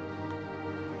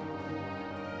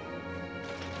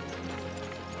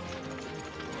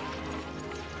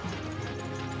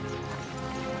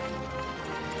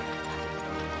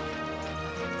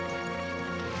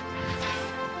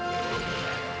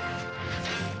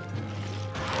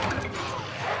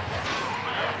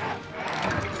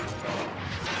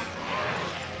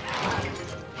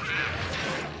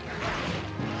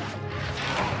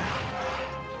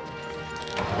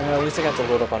 At least I got to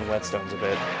load up on whetstones a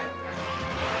bit.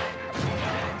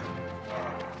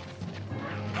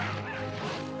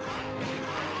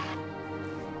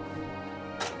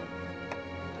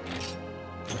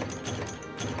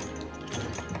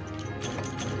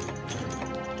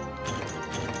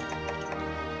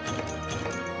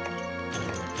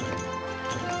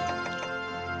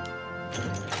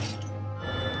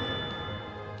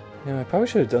 Yeah, I probably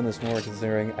should have done this more,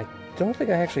 considering I don't think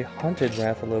I actually hunted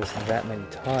Rathalos that many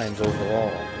times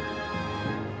overall.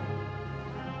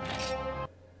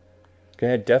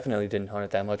 Okay, I definitely didn't hunt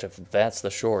it that much if that's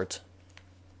the short.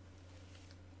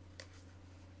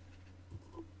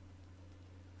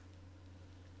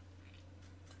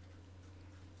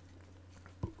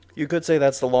 You could say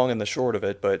that's the long and the short of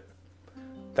it, but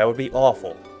that would be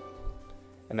awful.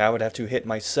 And I would have to hit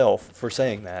myself for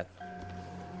saying that.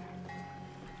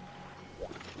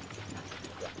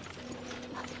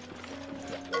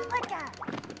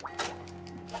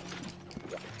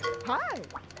 Hi.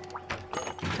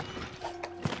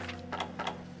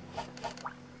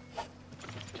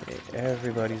 Okay,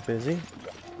 everybody's busy.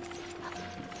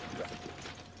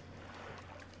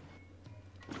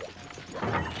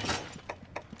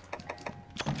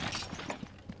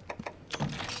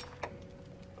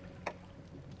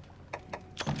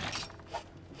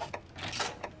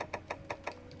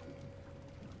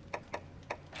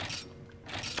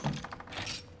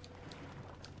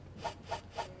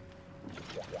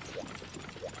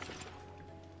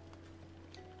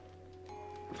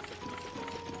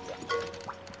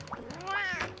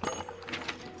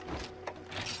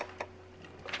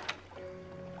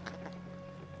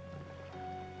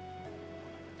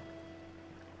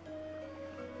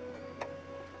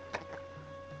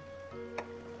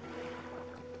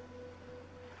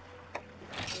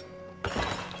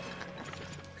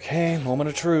 Okay, moment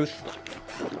of truth.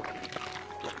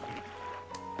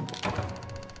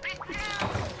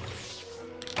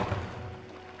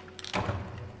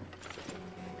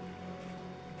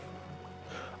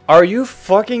 Are you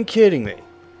fucking kidding me?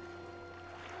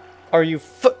 Are you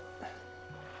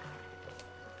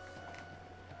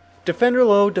Defender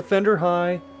low, defender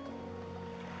high,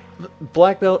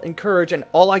 black belt and courage, and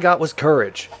all I got was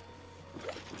courage.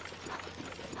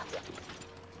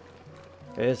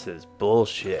 This is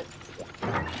bullshit.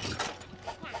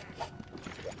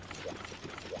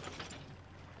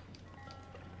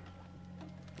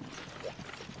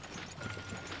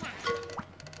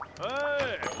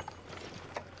 Hey!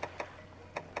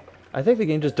 I think the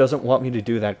game just doesn't want me to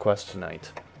do that quest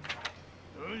tonight.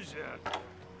 Who's that?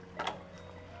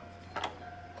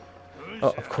 Oh,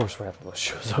 of course Rathalos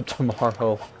shows up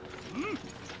tomorrow.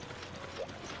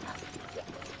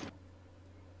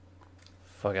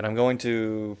 Fuck it, I'm going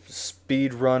to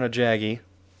speed run a Jaggi.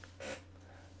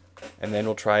 And then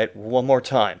we'll try it one more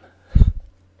time.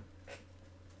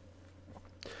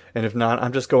 And if not,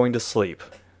 I'm just going to sleep.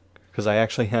 Because I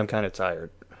actually am kind of tired.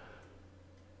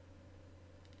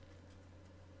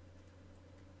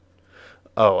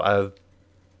 Oh,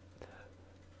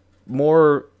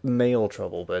 more mail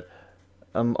trouble, but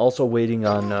I'm also waiting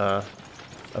on a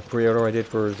pre-order I did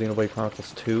for Xenoblade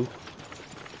Chronicles 2.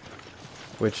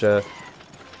 Which, it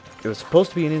was supposed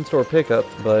to be an in-store pickup,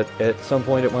 but at some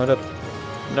point it wound up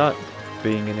not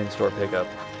being an in-store pickup.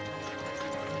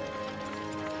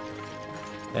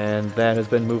 And that has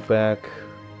been moved back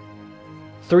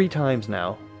 3 times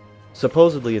now.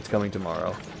 Supposedly it's coming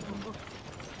tomorrow.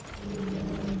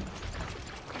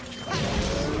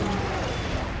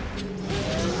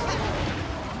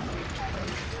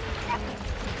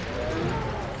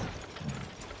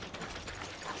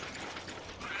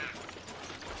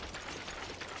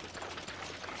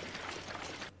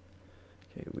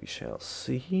 Okay, we shall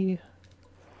see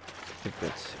if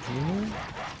it's here.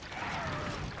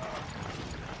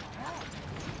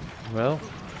 Well,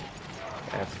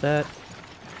 that's that.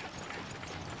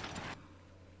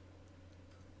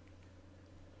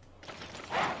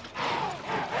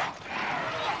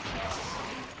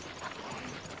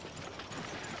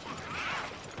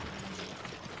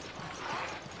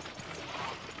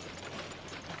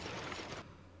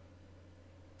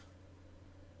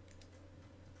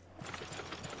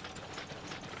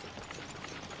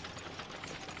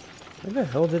 Where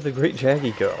the hell did the Great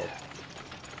Jaggi go?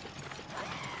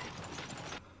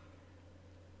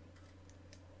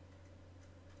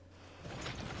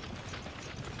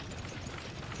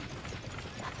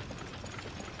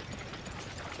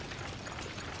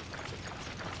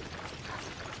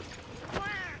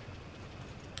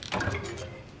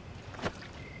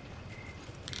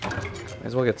 Might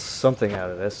as well get something out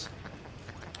of this.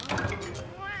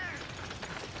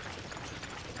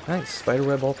 Nice, spider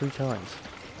web all 3 times.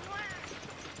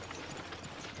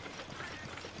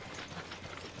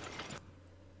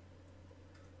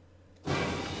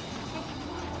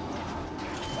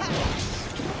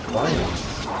 Finally.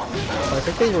 I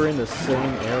think they were in the same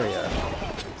area.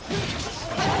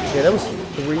 Yeah, that was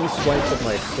 3 swipes of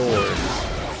my sword.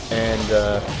 And,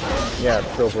 yeah, it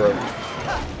still broke.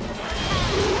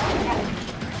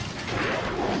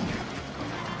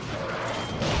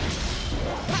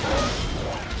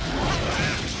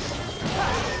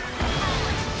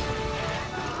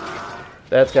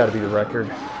 That's got to be the record.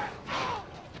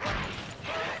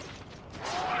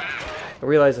 I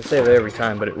realize I say that every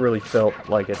time, but it really felt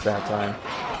like it that time.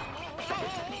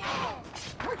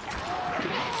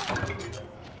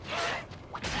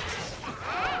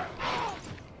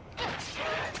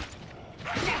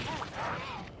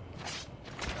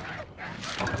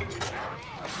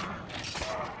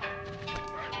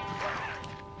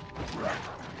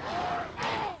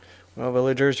 Well,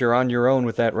 villagers, you're on your own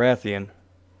with that Rathian.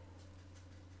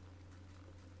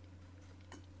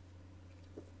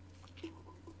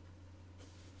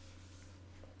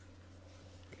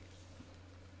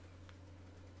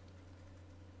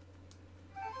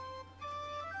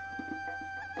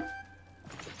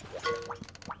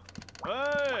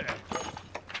 Hey!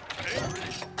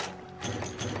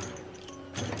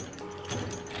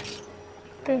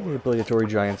 Okay, the obligatory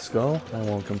giant skull. I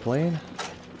won't complain.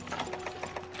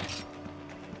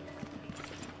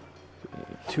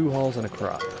 2 hulls and a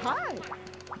crop. Hi.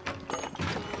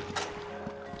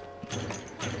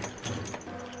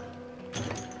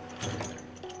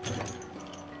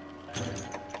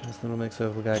 This little mix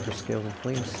of Geiger scales and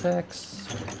flame sacks.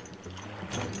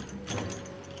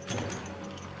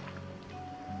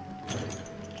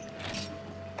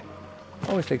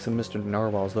 Always take some Mr.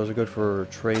 Narwhals. Those are good for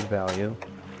trade value.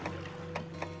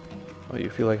 Oh, you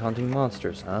feel like hunting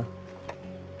monsters, huh?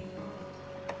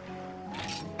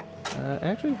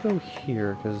 Actually go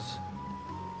here, because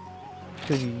you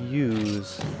could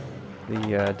use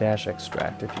the dash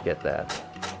extract if you get that.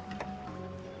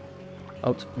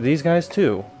 Oh, these guys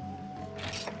too.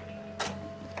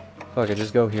 Fuck it,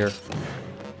 just go here.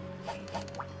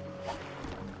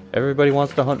 Everybody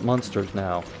wants to hunt monsters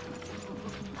now.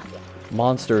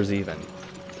 Monsters, even.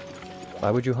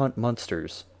 Why would you hunt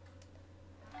monsters?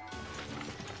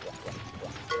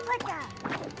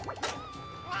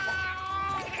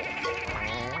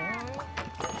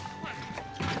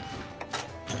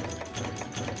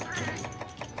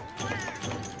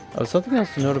 Oh, something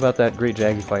else to note about that Great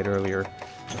Jaggi fight earlier.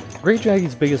 Great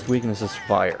Jaggi's biggest weakness is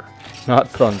fire, not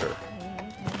thunder.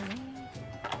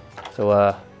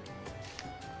 So,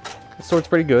 this sword's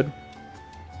pretty good.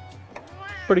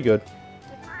 Pretty good.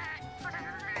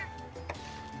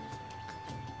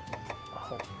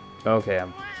 Okay,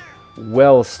 I'm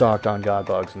well stocked on god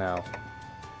bugs now.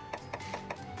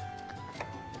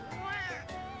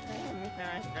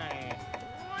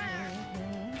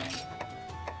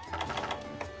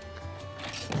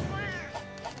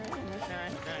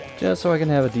 Just so I can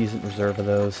have a decent reserve of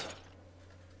those.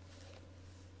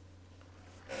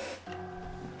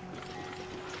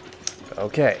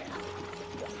 Okay.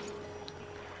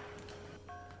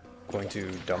 Going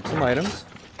to dump some items.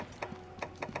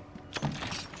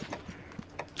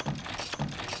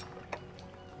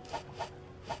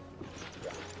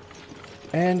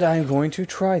 And I'm going to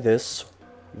try this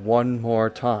one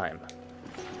more time.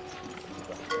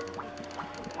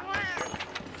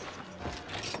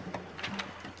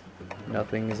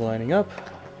 Nothing is lining up.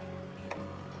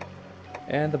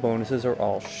 And the bonuses are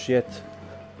all shit.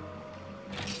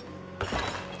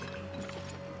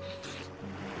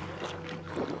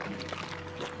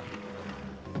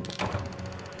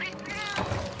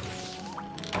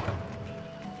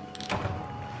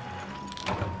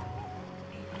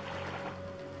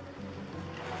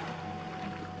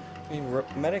 I mean,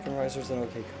 Medic and Riser's an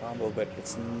okay combo, but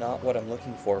it's not what I'm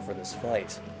looking for this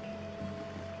fight.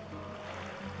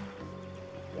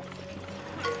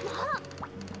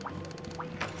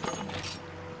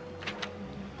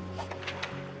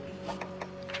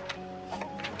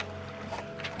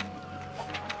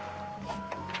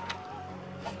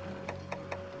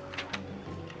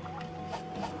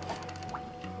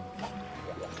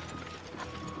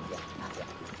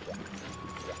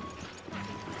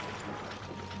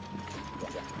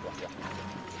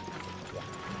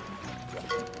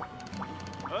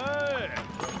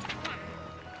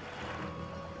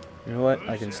 You know what?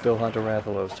 I can still hunt a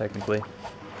Rathalos, technically.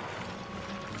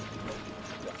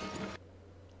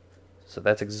 So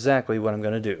that's exactly what I'm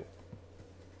gonna do.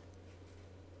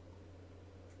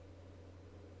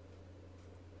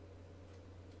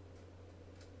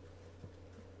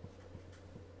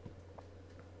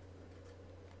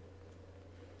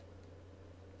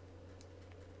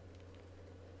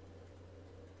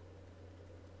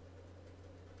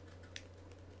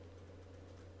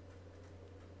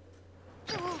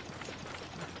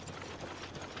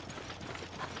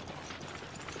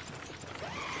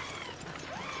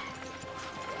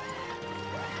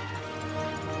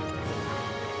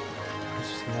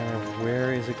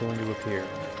 Where is it going to appear?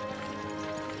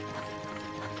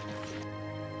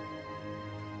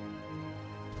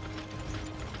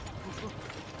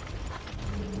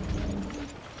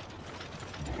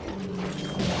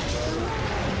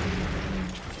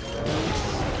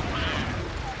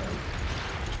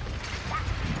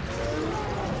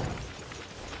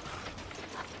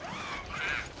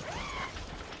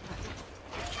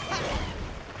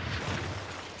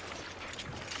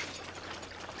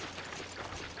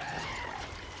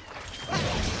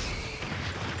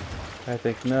 I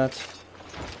think not.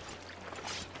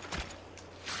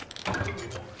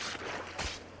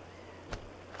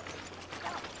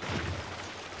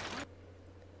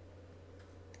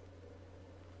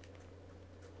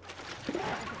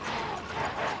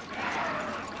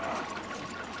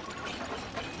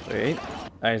 Wait,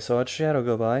 I saw a shadow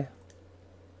go by.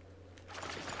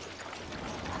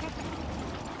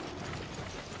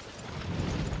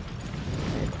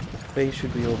 The face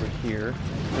should be over here, I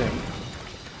think.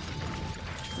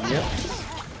 Yep.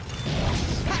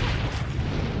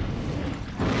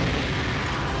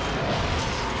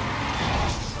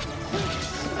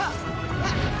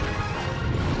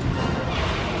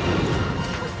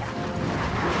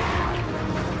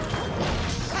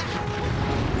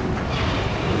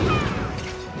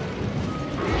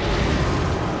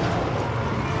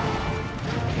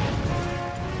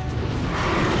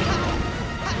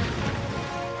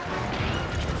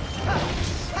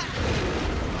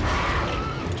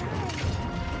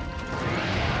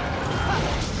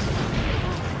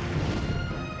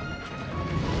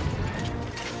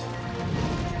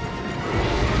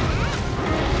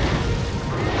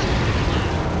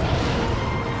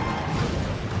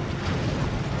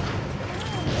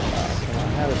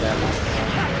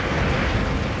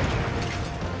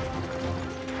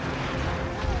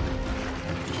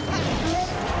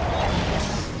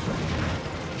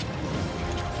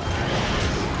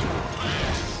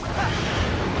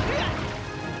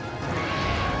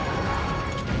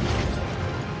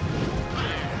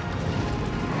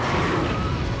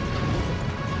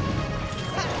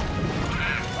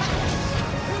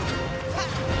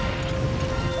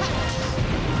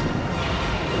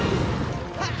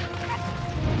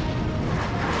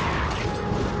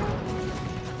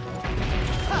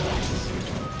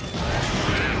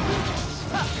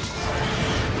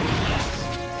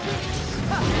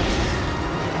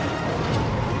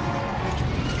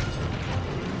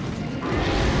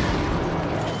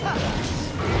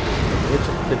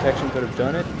 Detection could have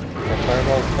done it. That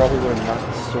fireball probably would have knocked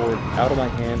the sword out of my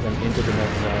hands and into the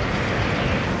next zone.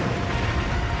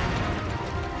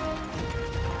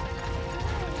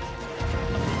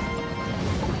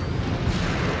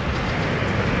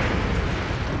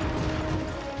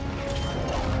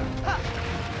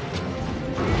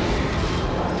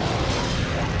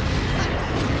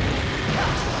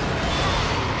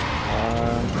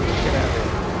 Get out of here.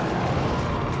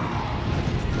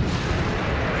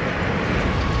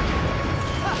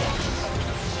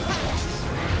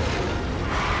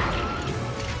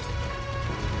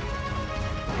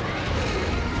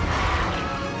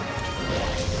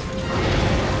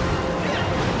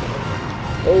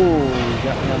 Oh,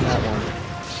 got me on that one.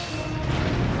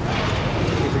 I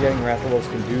keep forgetting Rathalos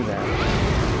can do that.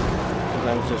 Because I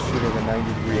was just shooting a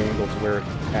 90-degree angle to where it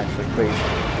actually plays.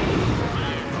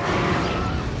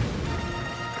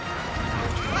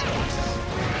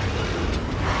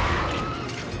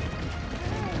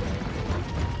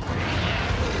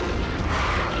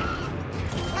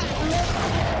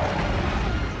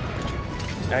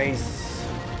 Nice.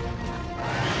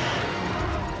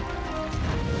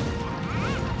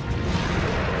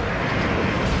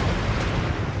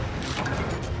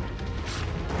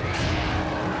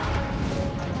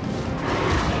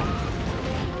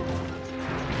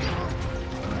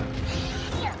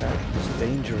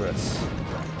 Dangerous.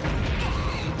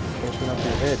 Open up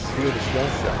your head, feel the shell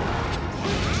shock.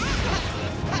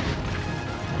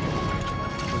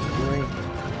 Great.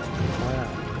 Wow.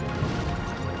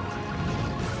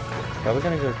 Probably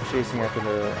gonna go chasing after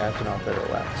the astronaut that are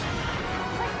left.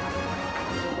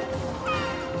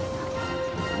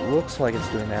 Looks like it's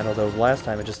doing that, although last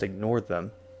time it just ignored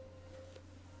them.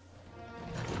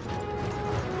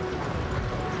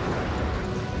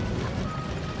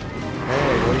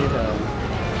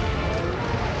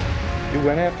 You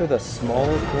went after the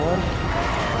smallest one?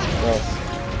 Well,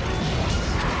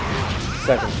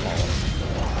 second smallest.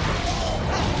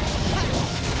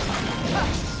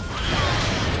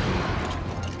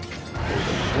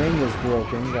 The wing is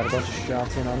broken, got a bunch of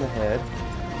shots in on the head.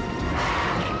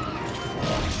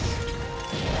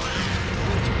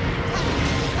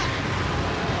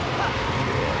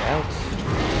 Out.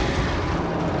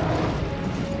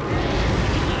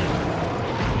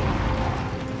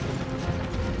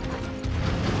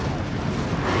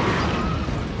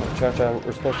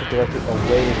 We're supposed to direct it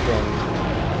away from...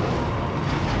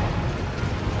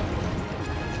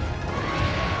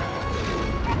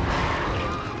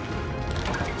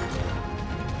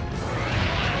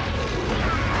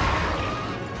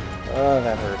 Oh,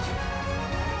 that hurts.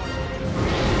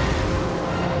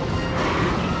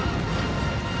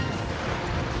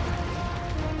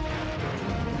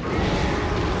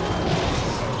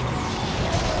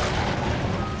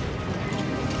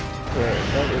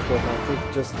 so I think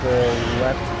just the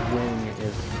left wing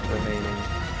is remaining.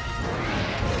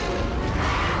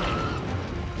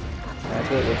 That's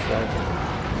what it looks like.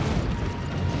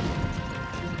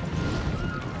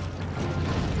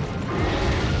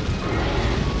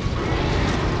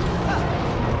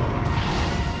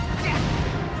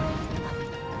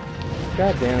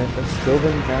 God damn it, that still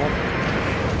didn't count.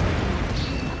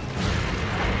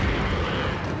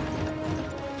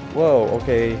 Whoa,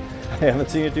 okay. I haven't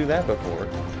seen it do that before.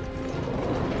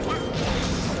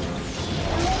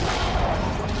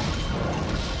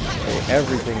 Okay,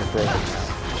 everything is broken now.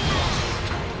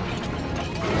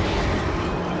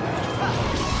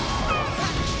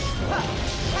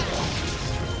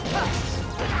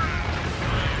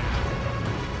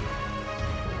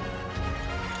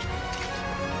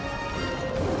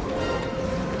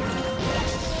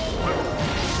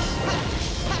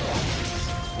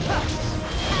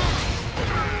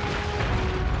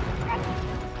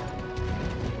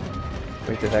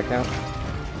 Wait, did that count?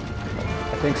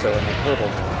 I think so, and they're purple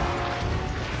now.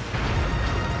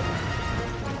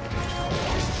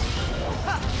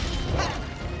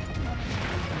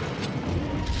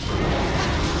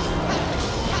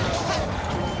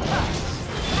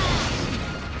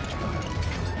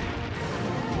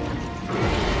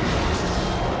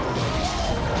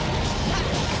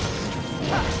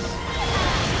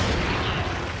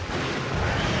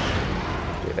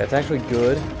 Okay, that's actually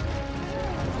good.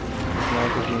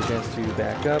 Gives me a chance to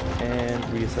back up and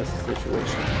reassess the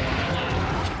situation.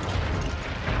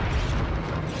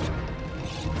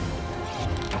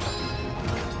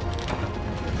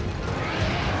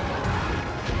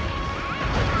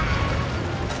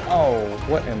 Oh,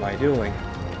 what am I doing?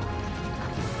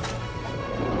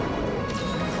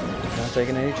 Not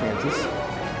taking any chances.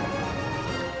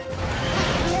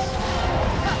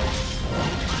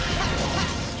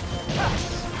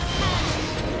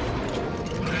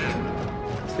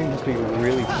 This thing must be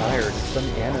really tired. It's done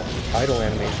idle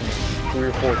animation 3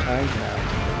 or 4 times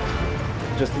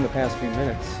now, just in the past few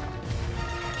minutes.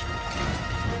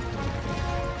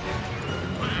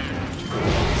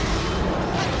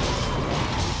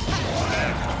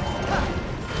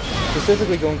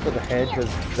 Specifically going for the head, because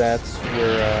that's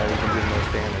where we can do the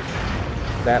most damage.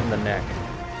 That and the neck.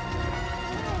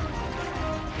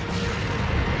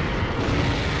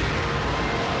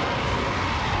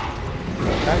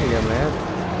 Out of here, man.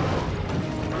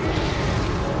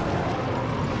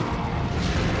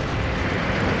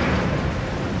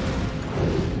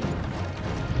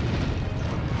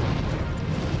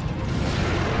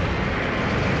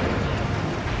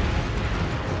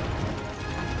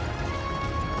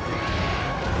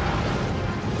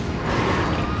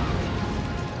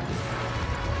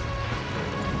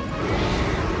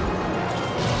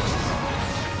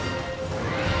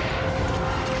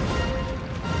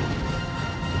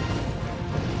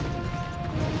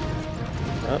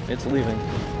 Oh, it's leaving.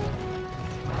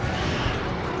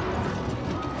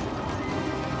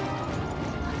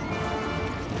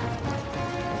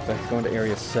 Looks like it's going to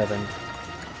area 7.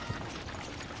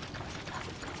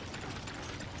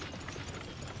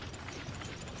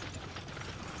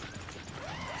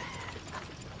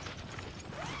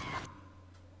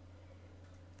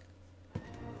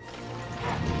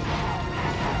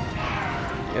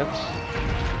 Yep.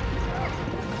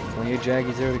 Plenty of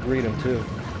Jaggies there to greet him, too.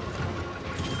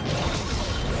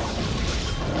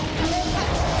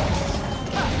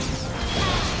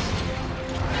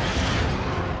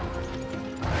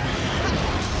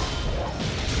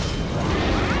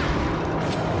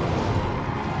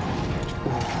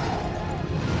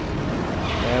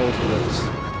 That was close.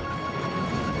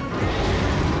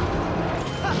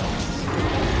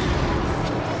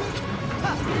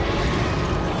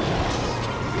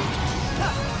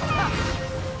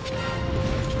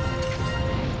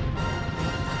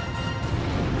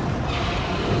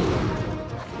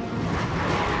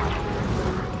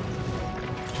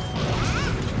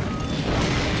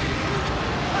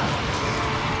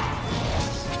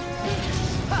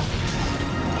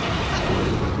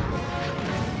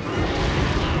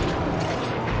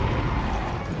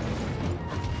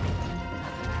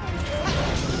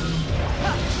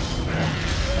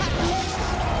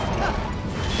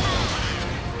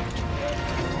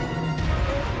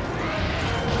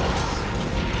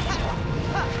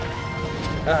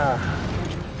 Ah,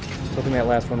 hoping that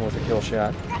last one was a kill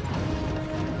shot.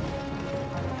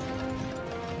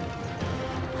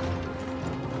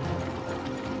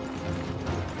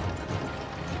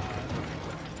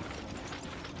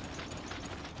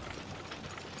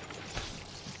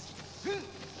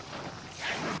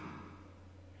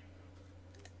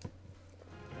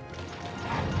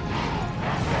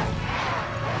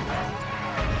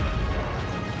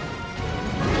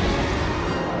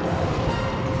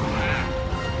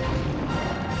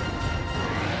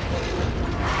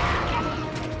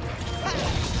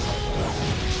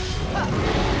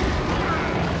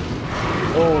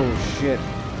 it.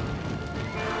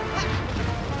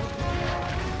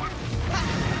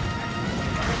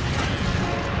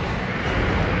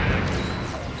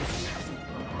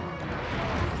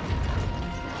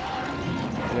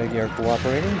 Jaggi are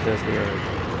cooperating because they are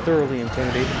thoroughly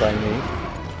intimidated by me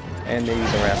and maybe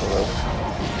the Rathalos.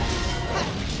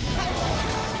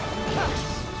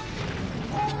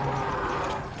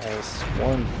 Nice.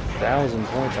 1,000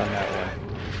 points on that one.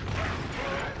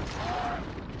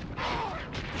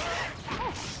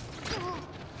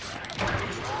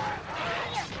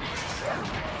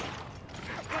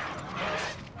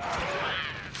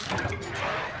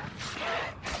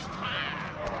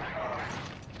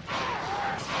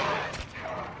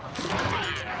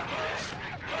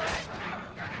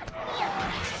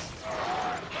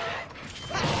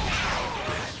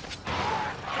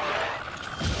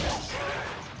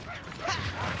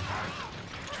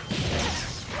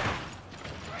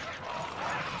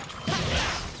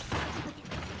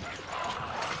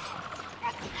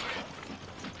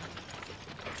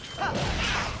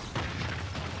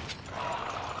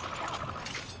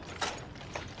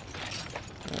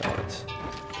 Alright.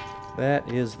 That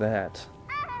is that.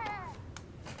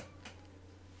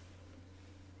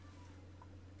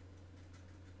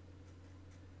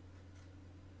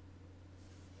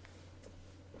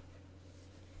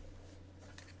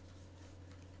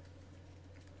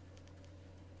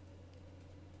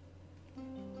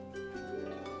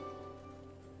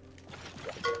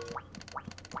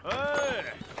 Hey!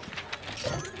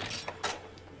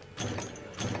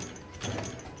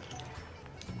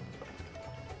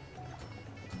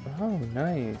 Oh,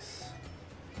 nice.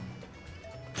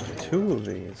 2 of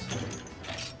these.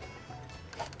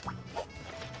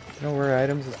 No rare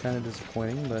items is kind of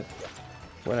disappointing, but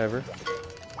whatever.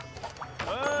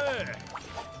 Hey!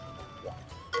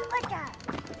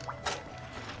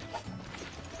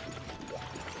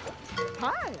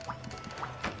 Hi.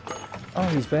 Oh,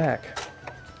 he's back.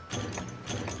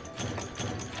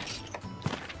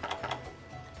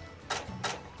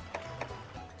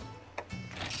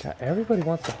 God, everybody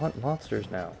wants to hunt monsters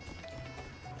now.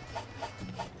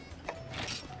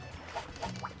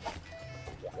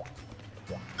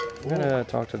 I'm gonna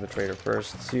talk to the trader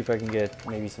first, see if I can get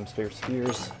maybe some spare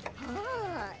spears.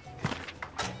 Hi.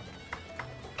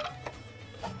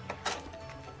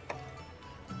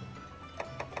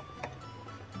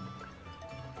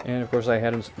 And of course I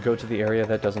had him go to the area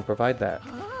that doesn't provide that.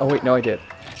 Oh wait, no I did.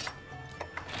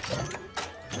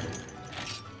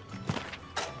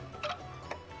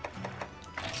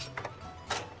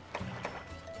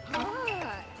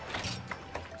 Hi.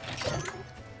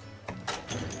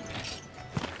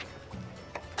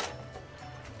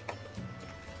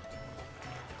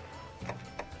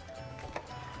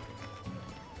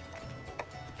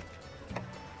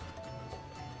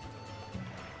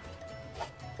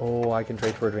 Oh, I can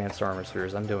trade for advanced armor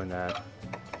spheres. I'm doing that.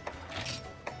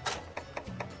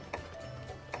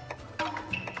 Hi.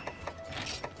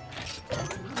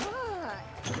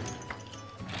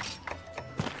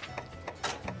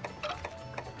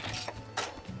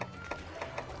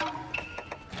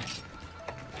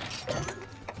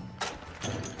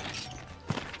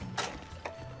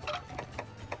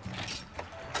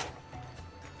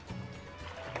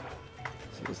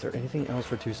 So is there anything else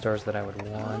for 2 stars that I would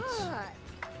want? Hi.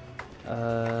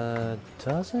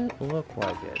 Doesn't look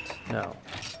like it. No.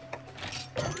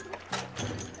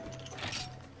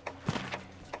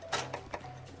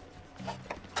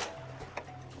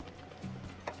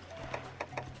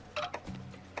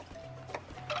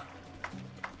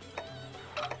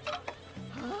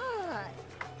 Hi.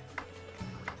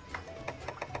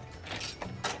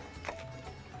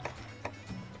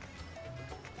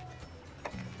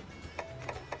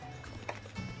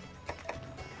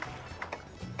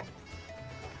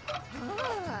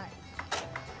 Hi.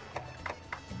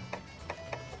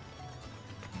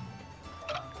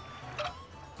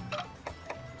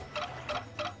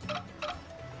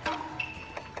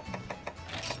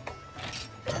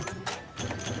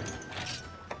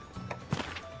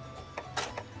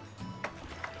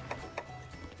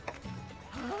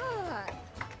 Hi.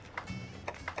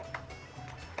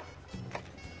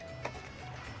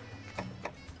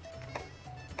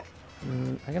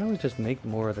 I can always just make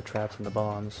more of the traps and the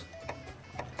bombs.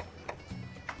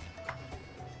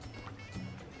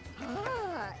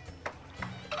 Hi.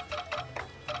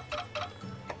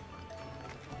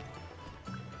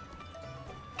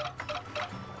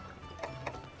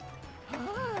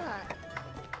 Hi.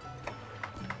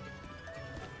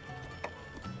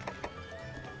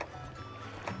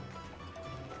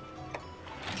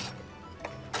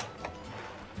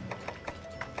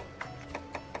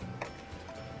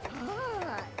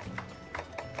 Hi.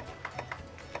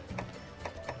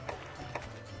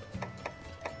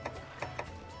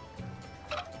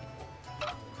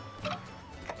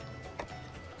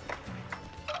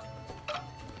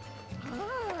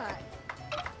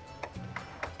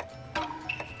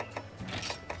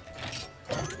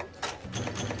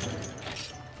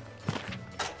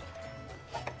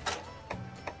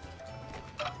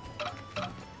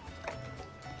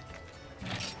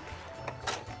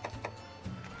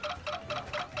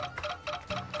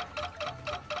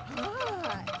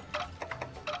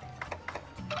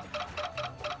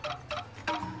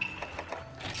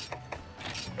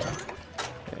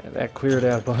 That cleared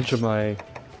out a bunch of my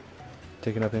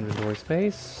taking up inventory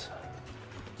space.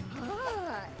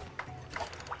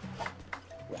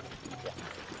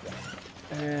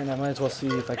 And I might as well see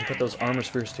if I can put those armor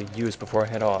spheres to use before I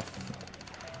head off.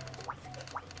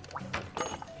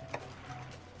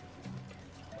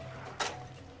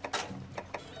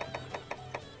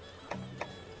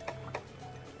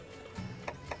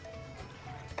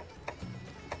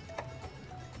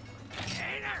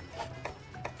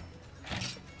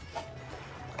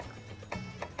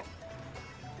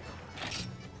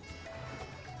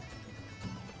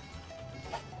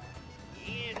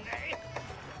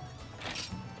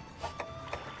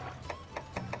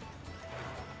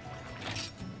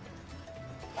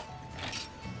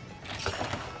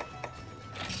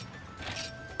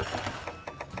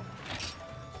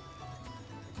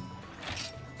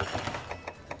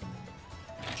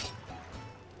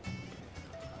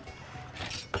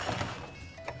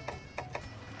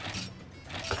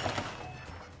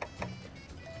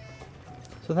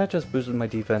 So that just boosted my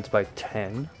defense by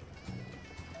 10.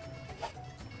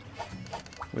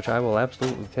 Which I will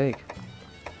absolutely take.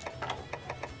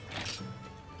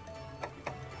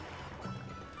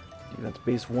 Defense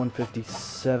base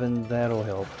 157, that'll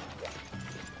help.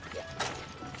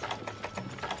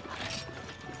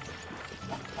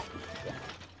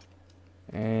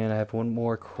 And I have one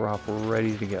more crop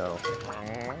ready to go.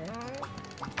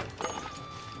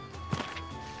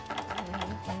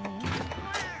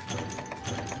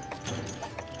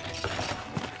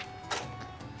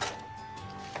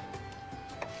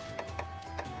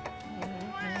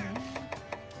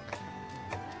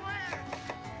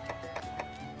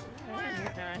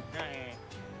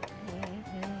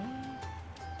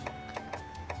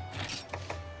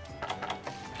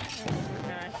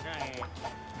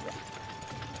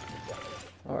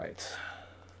 Alright.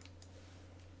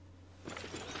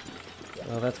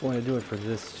 Well, that's going to do it for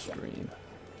this stream.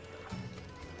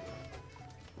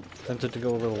 Tempted to go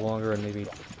a little longer and maybe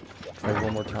try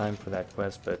one more time for that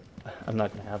quest, but I'm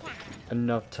not going to have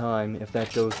enough time if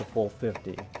that goes to full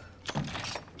 50.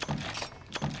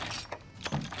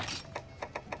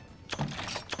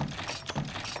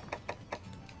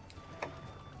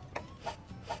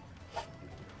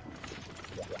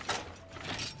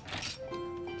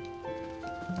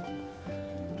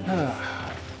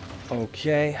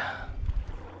 Okay.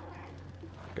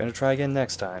 Gonna try again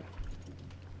next time.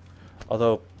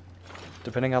 Although,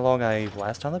 depending how long I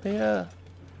last on the beta,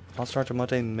 Monster Hunter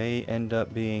Monday may end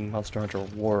up being Monster Hunter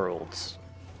Worlds.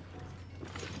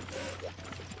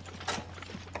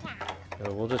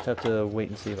 So we'll just have to wait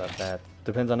and see about that.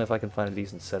 Depends on if I can find a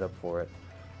decent setup for it.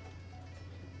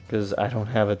 Because I don't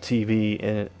have a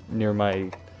TV near my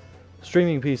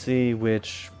streaming PC,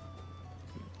 which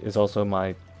is also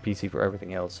my PC for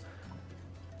everything else.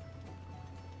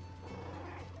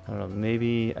 I don't know,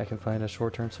 maybe I can find a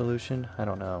short-term solution? I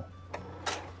don't know.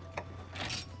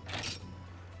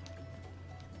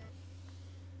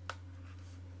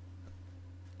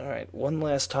 Alright, one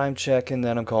last time check and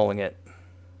then I'm calling it.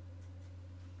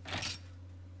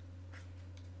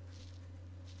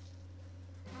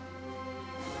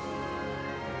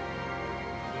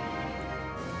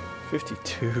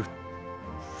 "52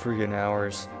 friggin'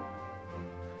 hours."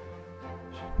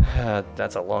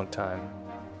 That's a long time.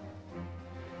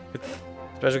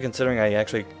 Especially considering I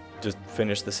actually just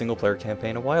finished the single-player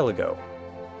campaign a while ago.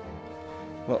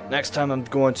 Well, next time I'm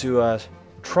going to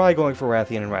try going for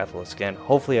Rathian and Rathalos again.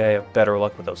 Hopefully I have better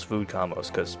luck with those food combos,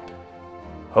 because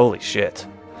holy shit.